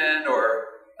friction or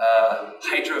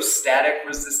hydrostatic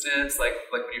resistance, like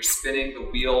when you're spinning the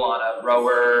wheel on a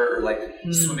rower or like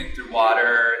swimming through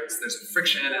water. There's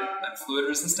friction and fluid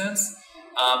resistance,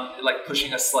 like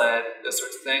pushing a sled, those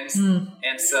sorts of things.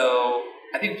 And so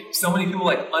I think so many people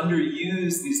like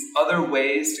underuse these other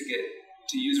ways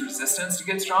to use resistance to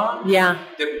get strong. Yeah.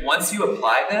 That once you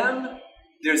apply them,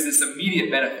 there's this immediate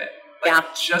benefit.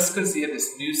 Like just because you have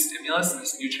this new stimulus and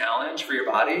this new challenge for your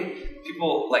body,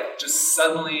 people like just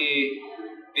suddenly,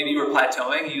 maybe you were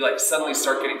plateauing, you like suddenly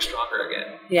start getting stronger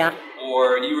again. Yeah.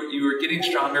 Or you were getting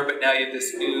stronger, but now you have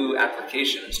this new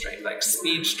application of strength, like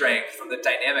speed strength from the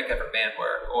dynamic effort band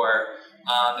work, or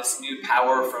this new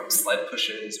power from sled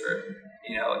pushes, or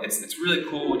it's really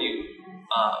cool when you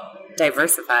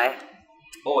diversify.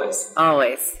 Always.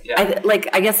 Yeah.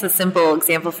 I guess a simple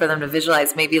example for them to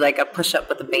visualize, maybe like a push-up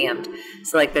with a band.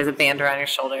 So like there's a band around your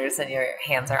shoulders and your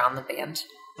hands are on the band.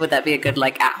 Would that be a good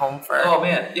like at home for? Oh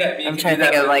man, yeah. I mean, I'm trying to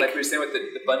think of like we were saying with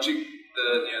the bungee,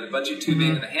 the bungee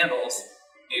tubing and the handles.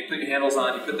 You put your handles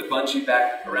on, you put the bungee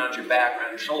back around your back, around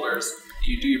your shoulders.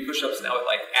 You do your push-ups now with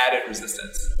like added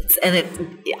resistance. And it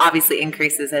obviously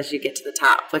increases as you get to the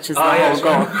top, which is the whole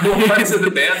goal. Cool parts of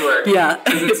the band work. Yeah.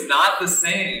 Because it's not the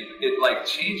same. It like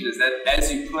changes.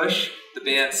 As you push, the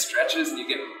band stretches and you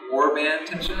get more band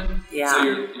tension. Yeah. So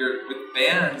you're with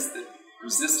bands, the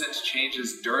resistance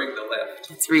changes during the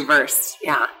lift. It's reversed.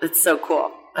 Yeah. It's so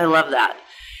cool. I love that.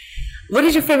 What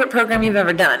is your favorite program you've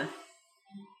ever done?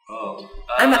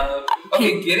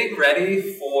 Getting ready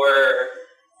for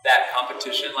that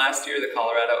competition last year, the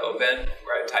Colorado Open,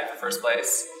 where I tied for first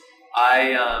place.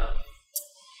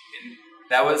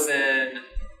 That was in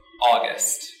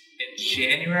August. In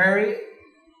January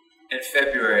and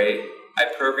February, I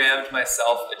programmed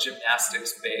myself a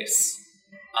gymnastics base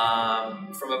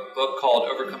from a book called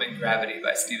Overcoming Gravity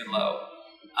by Stephen Lowe.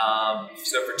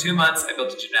 So for 2 months, I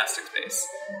built a gymnastics base.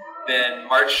 Then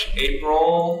March,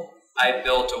 April, I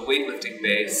built a weightlifting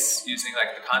base using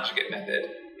like the conjugate method,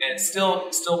 and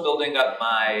still building up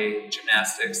my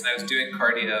gymnastics. And I was doing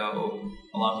cardio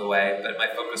along the way, but my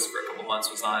focus for a couple months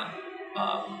was on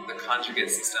the conjugate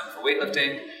system for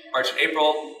weightlifting. March and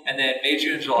April, and then May,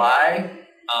 June, July,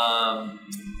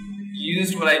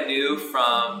 used what I knew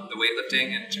from the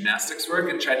weightlifting and gymnastics work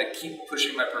and tried to keep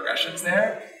pushing my progressions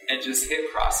there, and just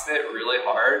hit CrossFit really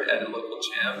hard at a local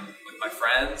gym with my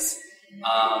friends.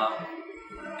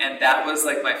 And that was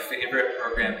like my favorite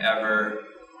program ever,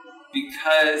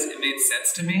 because it made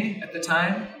sense to me at the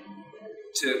time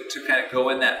to kind of go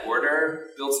in that order,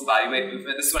 build some bodyweight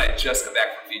movement. This is when I just got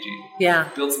back from Fiji. Yeah.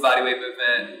 Build some bodyweight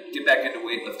movement, get back into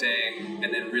weightlifting,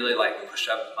 and then really like push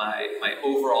up my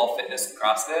overall fitness in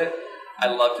CrossFit. I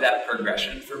loved that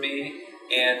progression for me,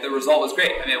 and the result was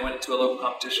great. I mean, I went into a local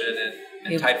competition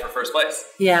and tied for first place.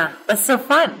 Yeah, that's so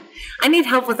fun. I need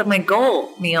help with my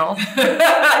goal, Neil.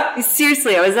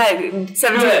 Seriously, I was at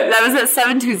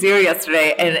 720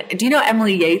 yesterday, and do you know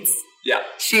Emily Yates? Yeah.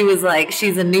 She was like,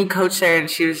 she's a new coach there, and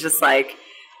she was just like,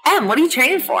 Em, what are you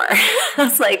training for? I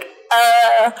was like,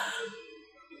 and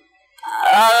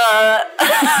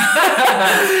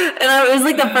it was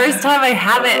like the first time I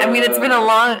haven't. I mean, it's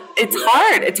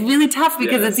hard. It's really tough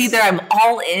because it's either I'm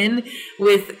all in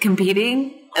with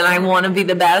competing and I want to be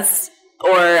the best,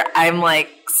 or I'm like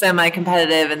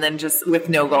semi-competitive and then just with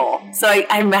no goal. So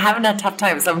I'm having a tough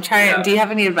time. So I'm trying. Yeah. Do you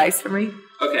have any advice for me?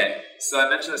 Okay. So I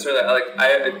mentioned this earlier.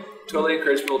 I totally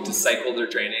encourage people to cycle their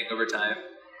training over time,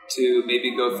 to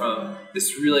maybe go from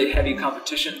this really heavy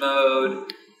competition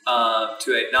mode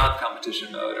to a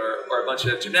non-competition mode, or a bunch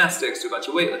of gymnastics to a bunch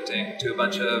of weightlifting to a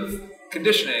bunch of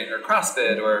conditioning or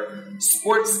CrossFit or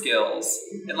sports skills,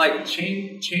 and like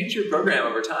change your program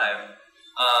over time,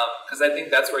 because I think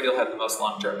that's where you'll have the most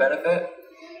long-term benefit.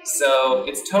 So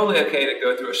it's totally okay to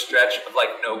go through a stretch of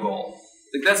like no goal.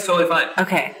 Like that's totally fine.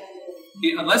 Okay.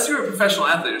 Unless you're a professional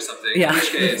athlete or something, in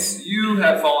which case you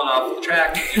have fallen off the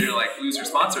track and you're going to like lose your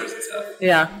sponsors and stuff.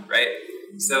 Yeah. Right?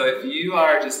 So if you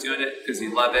are just doing it because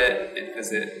you love it and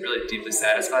because it really deeply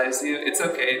satisfies you, it's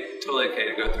okay, totally okay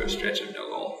to go through a stretch of no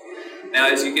goal. Now,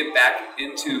 as you get back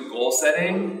into goal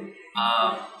setting,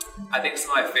 I think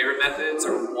some of my favorite methods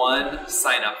are: 1,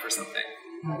 sign up for something.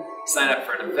 Sign up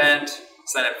for an event,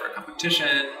 sign up for a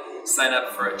competition, sign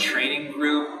up for a training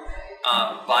group,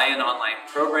 buy an online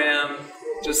program,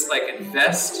 just like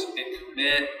invest and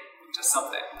commit to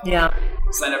something. Yeah.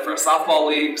 Sign up for a softball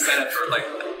league, sign up for like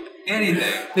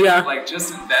anything. Yeah. Like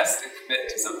just invest and commit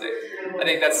to something. I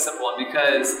think that's a simple one,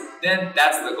 because then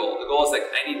that's the goal. The goal is like,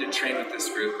 I need to train with this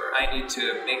group, or I need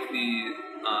to make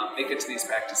it to these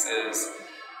practices.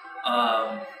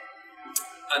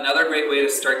 Another great way to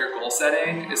start your goal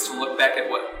setting is to look back at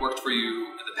what worked for you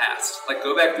in the past. Like,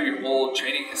 go back through your old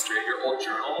training history, your old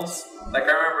journals. Like,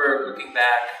 I remember looking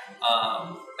back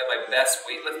at my best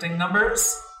weightlifting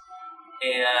numbers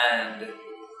and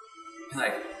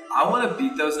like, I want to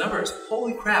beat those numbers.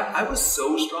 Holy crap, I was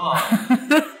so strong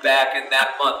back in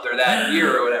that month or that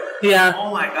year or whatever. Yeah. Like,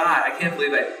 oh my God, I can't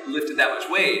believe I lifted that much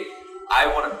weight. I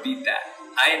want to beat that.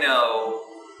 I know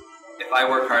if I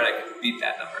work hard, I can beat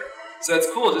that number. So it's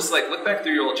cool. Just like look back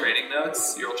through your old training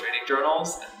notes, your old training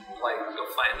journals, and like you'll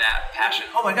find that passion.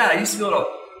 Oh my God, I used to be able to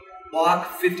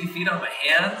walk 50 feet on my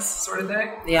hands, sort of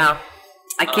thing. Yeah.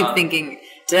 I keep thinking,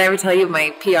 did I ever tell you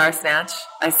my PR snatch?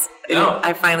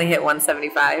 I finally hit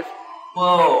 175.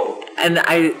 Whoa. And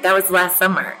that was last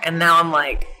summer. And now I'm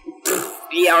like,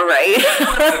 yeah, right.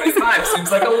 175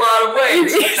 seems like a lot of weight.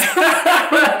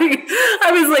 I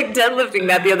was like deadlifting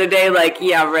that the other day, like,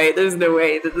 yeah, right. There's no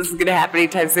way that this is going to happen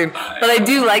anytime soon. But I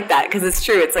do like that because it's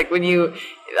true. It's like when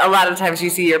a lot of times you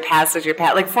see your past as your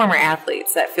past, like former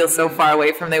athletes that feel so far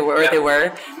away from they were,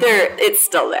 it's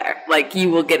still there. Like you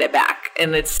will get it back.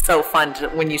 And it's so fun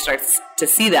when you start to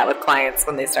see that with clients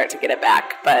when they start to get it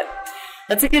back. But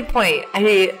that's a good point.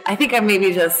 I think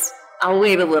I'll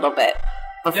wait a little bit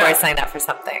before I sign up for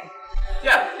something.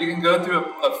 Yeah, you can go through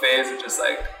a phase of just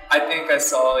like, I think I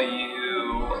saw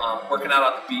you working out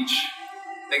on the beach.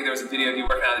 I think there was a video of you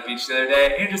working out on the beach the other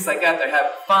day. And you're just like out there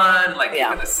having fun, like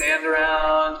kicking the sand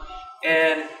around.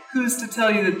 And who's to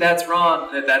tell you that that's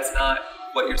wrong, that that's not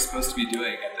what you're supposed to be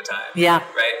doing at the time? Yeah.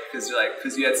 Right?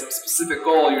 Because you had some specific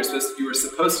goal you were supposed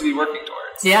to be working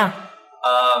towards. Yeah.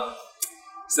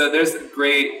 So there's a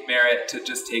great merit to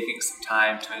just taking some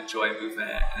time to enjoy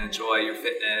movement and enjoy your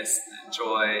fitness and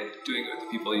enjoy doing it with the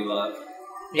people you love.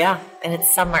 Yeah, and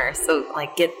it's summer, so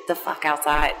like get the fuck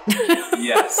outside.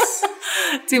 Yes.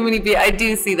 Too many people. I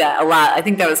do see that a lot. I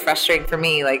think that was frustrating for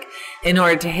me. Like in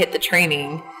order to hit the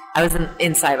training, I was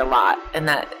inside a lot, and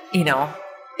that,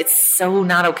 it's so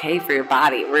not okay for your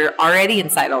body. We're already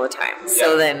inside all the time.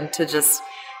 So then to just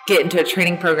get into a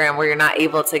training program where you're not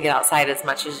able to get outside as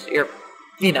much as you're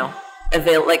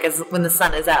as when the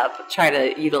sun is up, try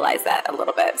to utilize that a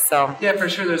little bit. So yeah, for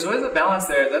sure. There's always a balance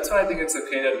there. That's why I think it's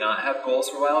okay to not have goals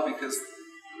for a while, because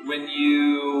when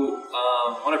you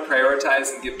want to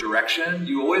prioritize and give direction,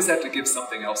 you always have to give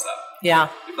something else up. Yeah.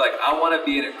 If like, I want to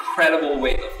be an incredible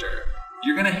weightlifter,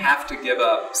 you're going to have to give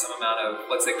up some amount of,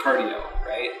 let's say, cardio,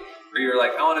 right? Or you're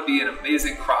like, I want to be an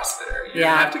amazing CrossFitter. You're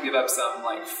going to have to give up some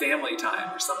like family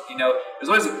time or something. There's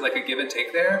always like a give and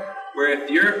take there, where if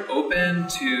you're open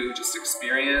to just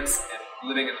experience and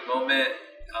living in the moment,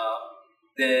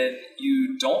 then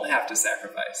you don't have to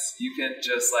sacrifice. You can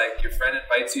just like, your friend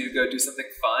invites you to go do something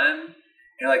fun, and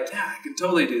you're like, yeah, I can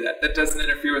totally do that. That doesn't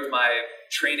interfere with my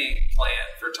training plan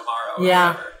for tomorrow. Or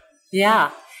whatever.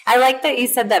 Yeah. I like that you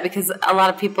said that, because a lot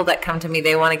of people that come to me,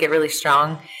 they want to get really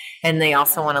strong and they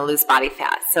also want to lose body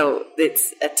fat. So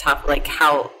it's a tough, like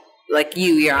how, like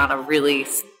you're on a really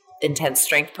intense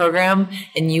strength program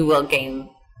and you will gain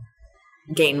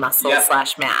muscle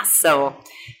 / mass. So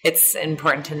it's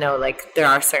important to know, like, there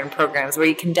are certain programs where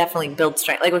you can definitely build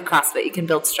strength. Like with CrossFit, you can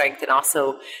build strength and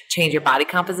also change your body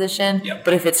composition. Yep.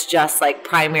 But if it's just like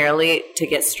primarily to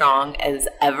get strong as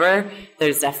ever,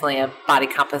 there's definitely a body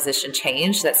composition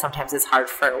change that sometimes is hard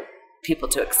for people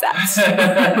to accept.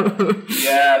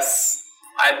 Yes.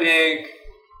 I think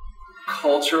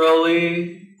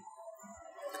culturally,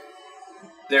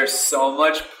 there's so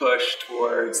much push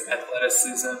towards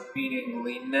athleticism, meaning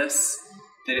leanness,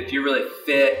 that if you're really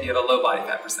fit, you have a low body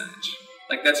fat percentage.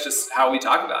 Like, that's just how we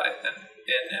talk about it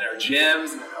in our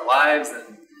gyms and in our lives.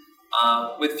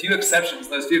 And with few exceptions,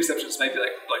 those few exceptions might be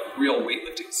like real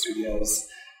weightlifting studios,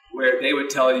 where they would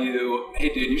tell you,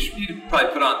 hey, dude, you should probably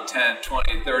put on 10,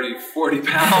 20, 30, 40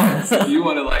 pounds if you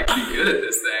want to, like, be good at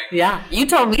this thing. Yeah. You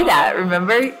told me that,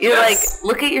 remember? You're like,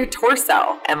 look at your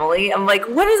torso, Emily. I'm like,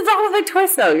 what is wrong with my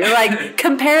torso? You're like,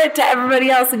 compare it to everybody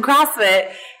else in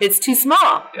CrossFit. It's too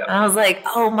small. Yep. And I was like,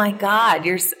 oh, my God.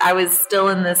 I was still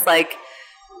in this, like,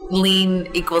 lean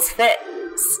equals fit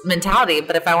mentality.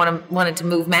 But if I wanted to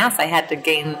move mass, I had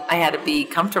to be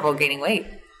comfortable gaining weight.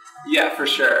 Yeah, for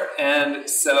sure. And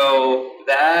so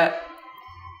that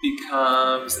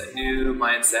becomes a new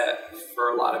mindset for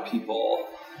a lot of people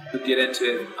who get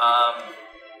into it,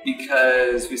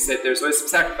 because we said there's always some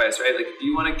sacrifice, right? Like, if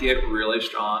you want to get really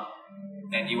strong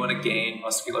and you want to gain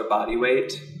muscular body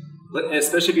weight,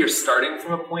 especially if you're starting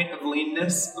from a point of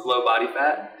leanness, of low body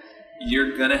fat,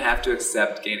 you're going to have to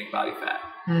accept gaining body fat.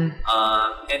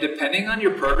 And depending on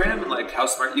your program and like how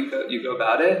smart you go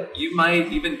about it, you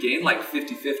might even gain like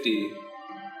 50-50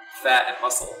 fat and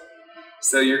muscle.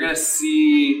 So you're going to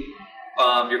see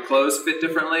your clothes fit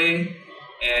differently,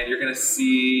 and you're going to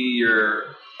see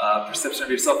your perception of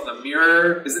yourself in the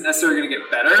mirror isn't necessarily going to get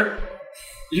better.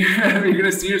 You're going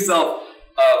to see yourself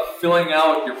filling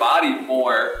out your body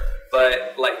more,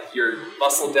 but like your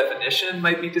muscle definition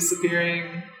might be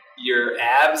disappearing. Your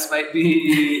abs might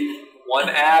be one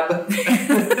ab.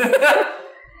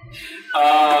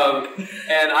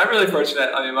 And I'm really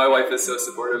fortunate. I mean, my wife is so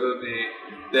supportive of me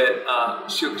that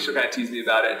she'll kind of tease me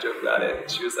about it and joke about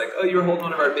it. She was like, "Oh, you were holding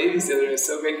one of our babies the other day. It was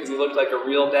so great because you looked like a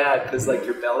real dad because like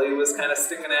your belly was kind of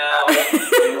sticking out.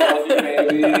 You were holding your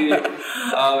baby."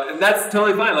 And that's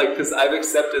totally fine. Like, because I've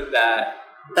accepted that.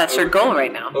 That's your goal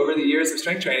right now. Over the years of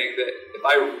strength training, that if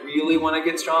I really want to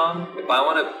get strong, if I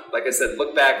want to, like I said,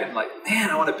 look back and like, man,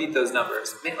 I want to beat those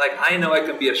numbers. Man, like I know I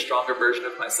can be a stronger version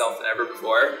of myself than ever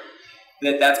before.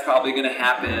 That's probably going to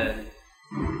happen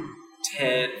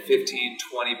 10, 15,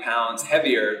 20 pounds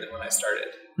heavier than when I started.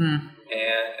 And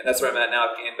that's where I'm at now.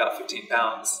 I've gained about 15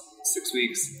 pounds in 6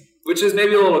 weeks, which is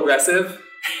maybe a little aggressive.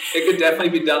 It could definitely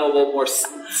be done a little more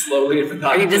slowly and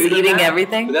methodically. Are you just eating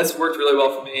everything? But that's worked really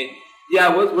well for me.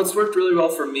 Yeah, what's worked really well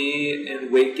for me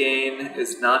in weight gain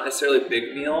is not necessarily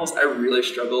big meals. I really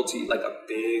struggle to eat like a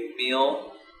big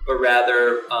meal, but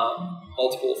rather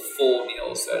multiple full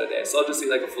meals throughout a day. So I'll just eat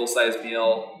like a full-size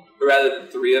meal, but rather than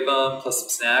 3 of them plus some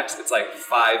snacks, it's like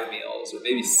 5 meals or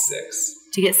maybe 6.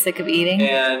 Do you get sick of eating?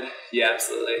 And yeah,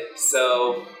 absolutely.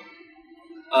 So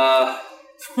I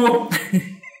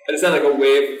just had like a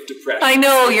wave of depression. I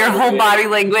know, your whole body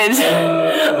language.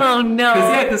 Oh no.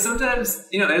 Because sometimes,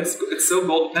 it's so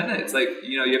goal dependent. It's like,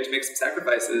 you have to make some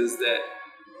sacrifices that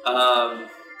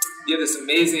you have this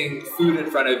amazing food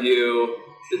in front of you.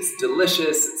 It's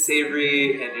delicious, it's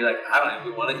savory, and you're like, I don't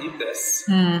even want to eat this.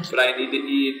 But I need to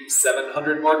eat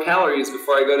 700 more calories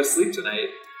before I go to sleep tonight.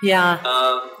 Yeah.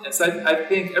 And so I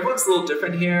think everyone's a little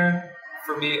different here.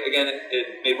 For me, again,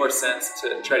 it made more sense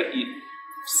to try to eat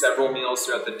several meals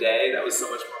throughout the day. That was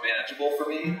so much more manageable for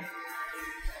me.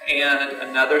 And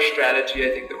another strategy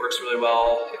I think that works really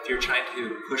well if you're trying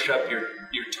to push up your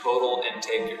total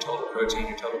intake, your total protein,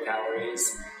 your total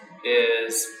calories,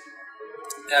 is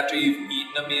after you've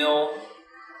eaten a meal,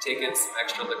 take in some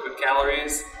extra liquid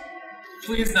calories.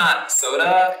 Please not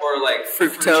soda or like fructose.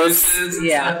 Fruit juices and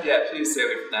Yeah. stuff. Yeah, please stay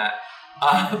away from that.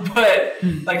 But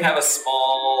like have a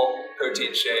small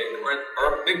protein shake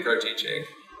or a big protein shake.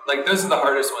 Like those are the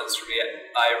hardest ones for me.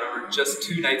 I remember just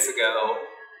 2 nights ago,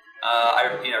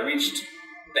 I reached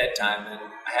bedtime and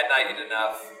I had not eaten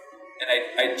enough, and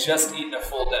I'd just eaten a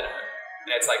full dinner,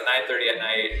 and it's like 9:30 at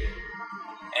night,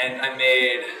 and I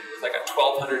made like a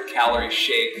 1,200 calorie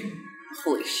shake.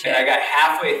 Holy shit! And I got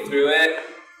halfway through it,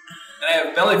 and I have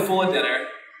a belly full of dinner,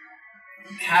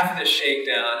 half of the shake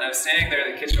down, and I'm standing there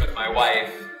in the kitchen with my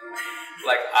wife.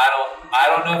 Like, I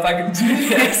don't know if I can do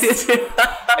this.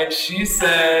 And she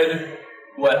said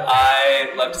what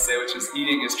I love to say, which is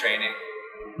eating is training.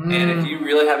 And if you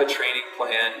really have a training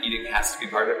plan, eating has to be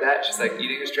part of that. She's like,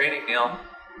 eating is training, Neil.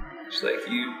 She's like,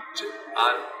 you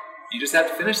just have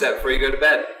to finish that before you go to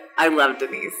bed. I love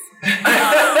Denise.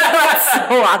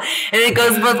 So long. And it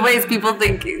goes both ways. People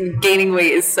think gaining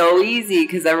weight is so easy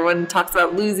because everyone talks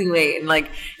about losing weight, and like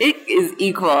it is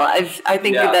equal. I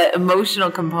think that the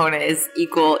emotional component is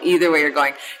equal either way you're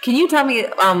going. Can you tell me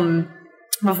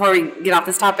before we get off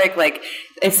this topic, like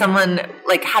if someone,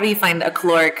 like how do you find a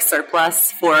caloric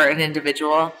surplus for an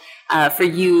individual? For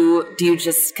you, do you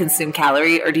just consume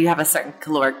calorie, or do you have a certain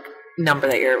caloric number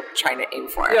that you're trying to aim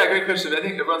for? Yeah, great question. I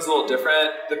think everyone's a little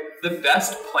different. The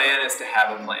best plan is to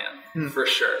have a plan, for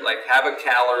sure. Like have a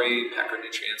calorie,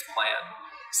 macronutrients plan.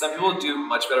 Some people do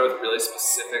much better with really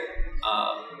specific,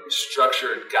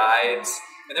 structured guides.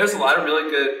 And there's a lot of really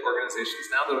good organizations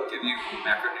now that will give you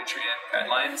macronutrient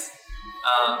guidelines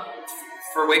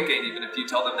for weight gain, even if you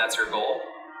tell them that's your goal.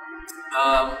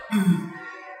 I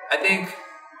think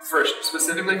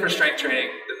specifically for strength training,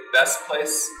 the best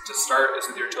place to start is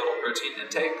with your total protein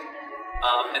intake.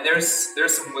 And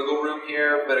there's some wiggle room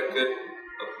here, but a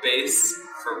base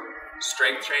for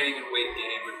strength training and weight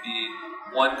gain would be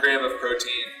 1 gram of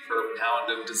protein per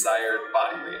pound of desired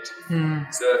body weight.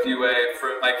 So if you weigh,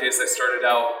 in my case, I started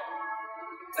out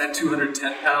at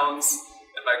 210 pounds,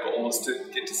 and my goal was to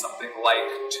get to something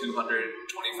like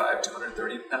 225,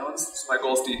 230 pounds. So my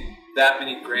goal is to eat that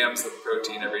many grams of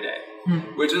protein every day,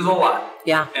 which is a lot.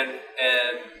 Yeah. And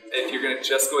if you're going to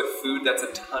just go with food, that's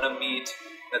a ton of meat,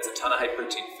 that's a ton of high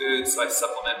protein food. So I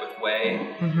supplement with whey,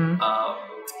 and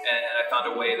I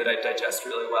found a whey that I digest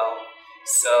really well.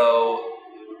 So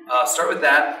start with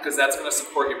that because that's going to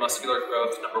support your muscular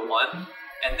growth, number 1.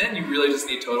 And then you really just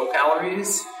need total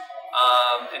calories.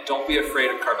 And don't be afraid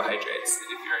of carbohydrates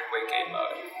if you're in weight gain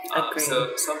mode.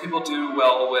 So some people do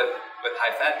well with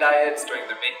high-fat diets during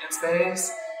their maintenance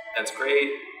phase. That's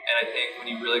great. And I think when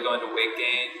you really go into weight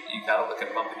gain, you got to look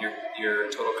at bumping your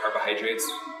total carbohydrates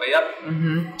way up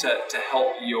to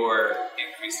help your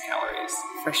increased calories.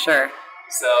 For sure.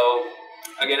 So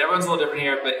again, everyone's a little different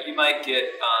here, but you might get,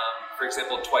 for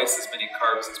example, twice as many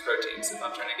carbs as protein. So if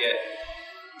I'm trying to get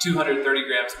 230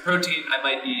 grams of protein, I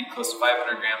might eat close to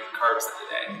 500 grams of carbs in a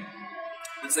day.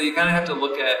 And so you kind of have to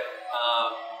look at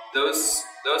those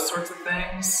sorts of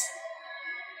things.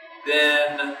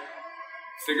 Then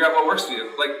figure out what works for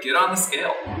you. Like, get on the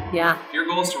scale. Yeah. If your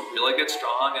goal is to really get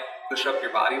strong and push up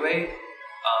your body weight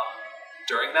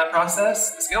during that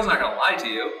process, the scale's not going to lie to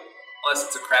you, unless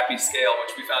it's a crappy scale,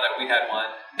 which we found out we had one.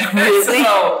 Really?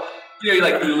 So,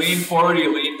 you lean forward,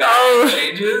 you lean back, it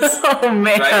changes. Oh,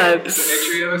 man. Right? So make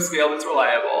sure you have a scale that's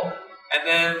reliable. And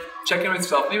then check in with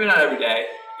yourself, maybe not every day,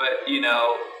 but,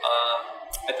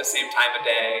 at the same time of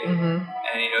day. And,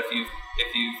 if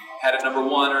you've had a number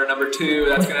 1 or a number 2,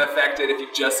 that's going to affect it. If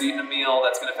you've just eaten a meal,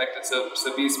 that's going to affect it. So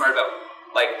be smart about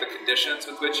the conditions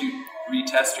with which you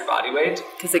retest your body weight,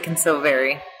 because it can so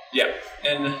vary. Yeah,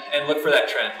 and look for that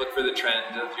trend. Look for the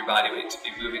trend of your body weight to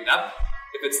be moving up.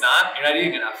 If it's not, you're not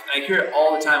eating enough. And I hear it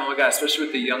all the time. Oh my God, especially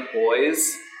with the young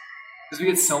boys, because we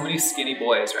get so many skinny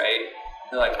boys, right?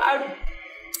 They're like, I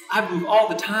move all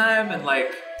the time, and I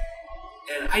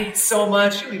eat so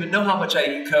much. You don't even know how much I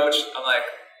eat, coach. I'm like,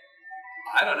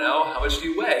 I don't know. How much do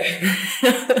you weigh?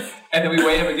 And then we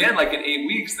weigh him again, in 8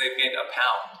 weeks, and they've gained a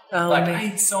pound. Oh, I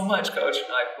eat so much, coach. And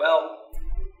I'm like, well,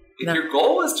 if your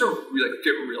goal is to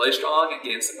get really strong and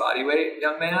gain some body weight,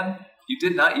 young man, you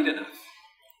did not eat enough.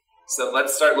 So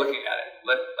let's start looking at it.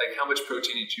 How much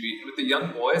protein did you eat? And with the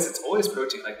young boys, it's always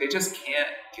protein. They just can't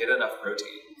get enough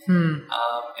protein.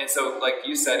 And so, like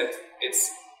you said,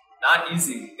 it's not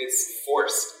easy. It's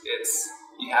forced.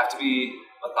 You have to be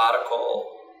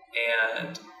methodical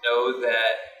and know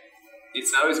that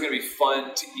it's not always going to be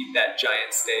fun to eat that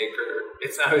giant steak, or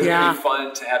it's not always going to be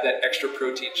fun to have that extra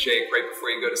protein shake right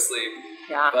before you go to sleep.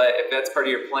 Yeah. But if that's part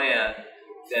of your plan,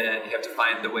 then you have to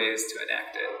find the ways to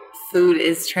enact it. Food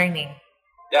is training.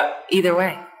 Yeah. Either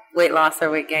way, weight loss or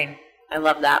weight gain. I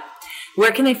love that.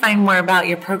 Where can they find more about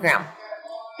your program?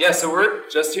 Yeah, so we're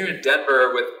just here in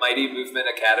Denver with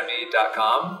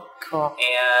MightyMovementAcademy.com. Cool.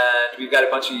 And we've got a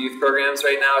bunch of youth programs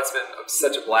right now. It's been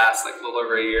such a blast, a little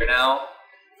over a year now.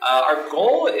 Our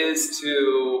goal is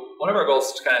one of our goals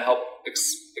is to kind of help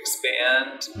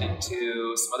expand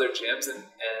into some other gyms and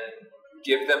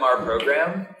give them our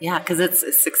program. Yeah, because it's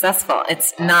successful.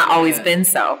 It's not always been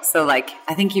so. So, I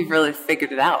think you've really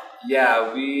figured it out.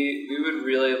 Yeah, we would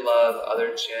really love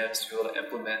other gyms to be able to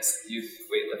implement youth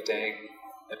weightlifting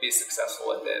and be successful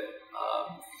with it,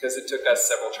 because it took us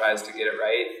several tries to get it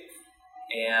right.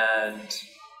 And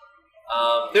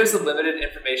there's a limited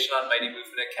information on Mighty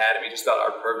Movement Academy just about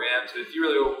our programs. But if you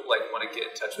really want to get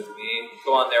in touch with me,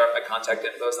 go on there. My contact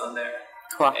info's on there.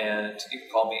 Cool. And you can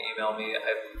call me, email me.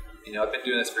 I've been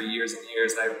doing this for years and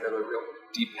years, and I have a real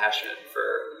deep passion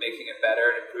for making it better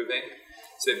and improving.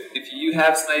 So if you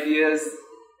have some ideas,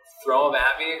 throw them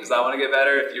at me, because I want to get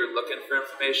better. If you're looking for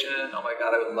information, oh my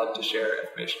God, I would love to share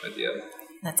information with you.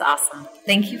 That's awesome.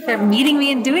 Thank you for meeting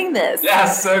me and doing this. Yeah,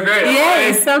 so great.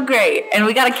 Yay, so great. And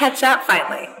we got to catch up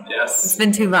finally. Yes. It's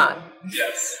been too long.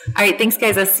 Yes. All right, thanks,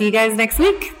 guys. I'll see you guys next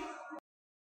week.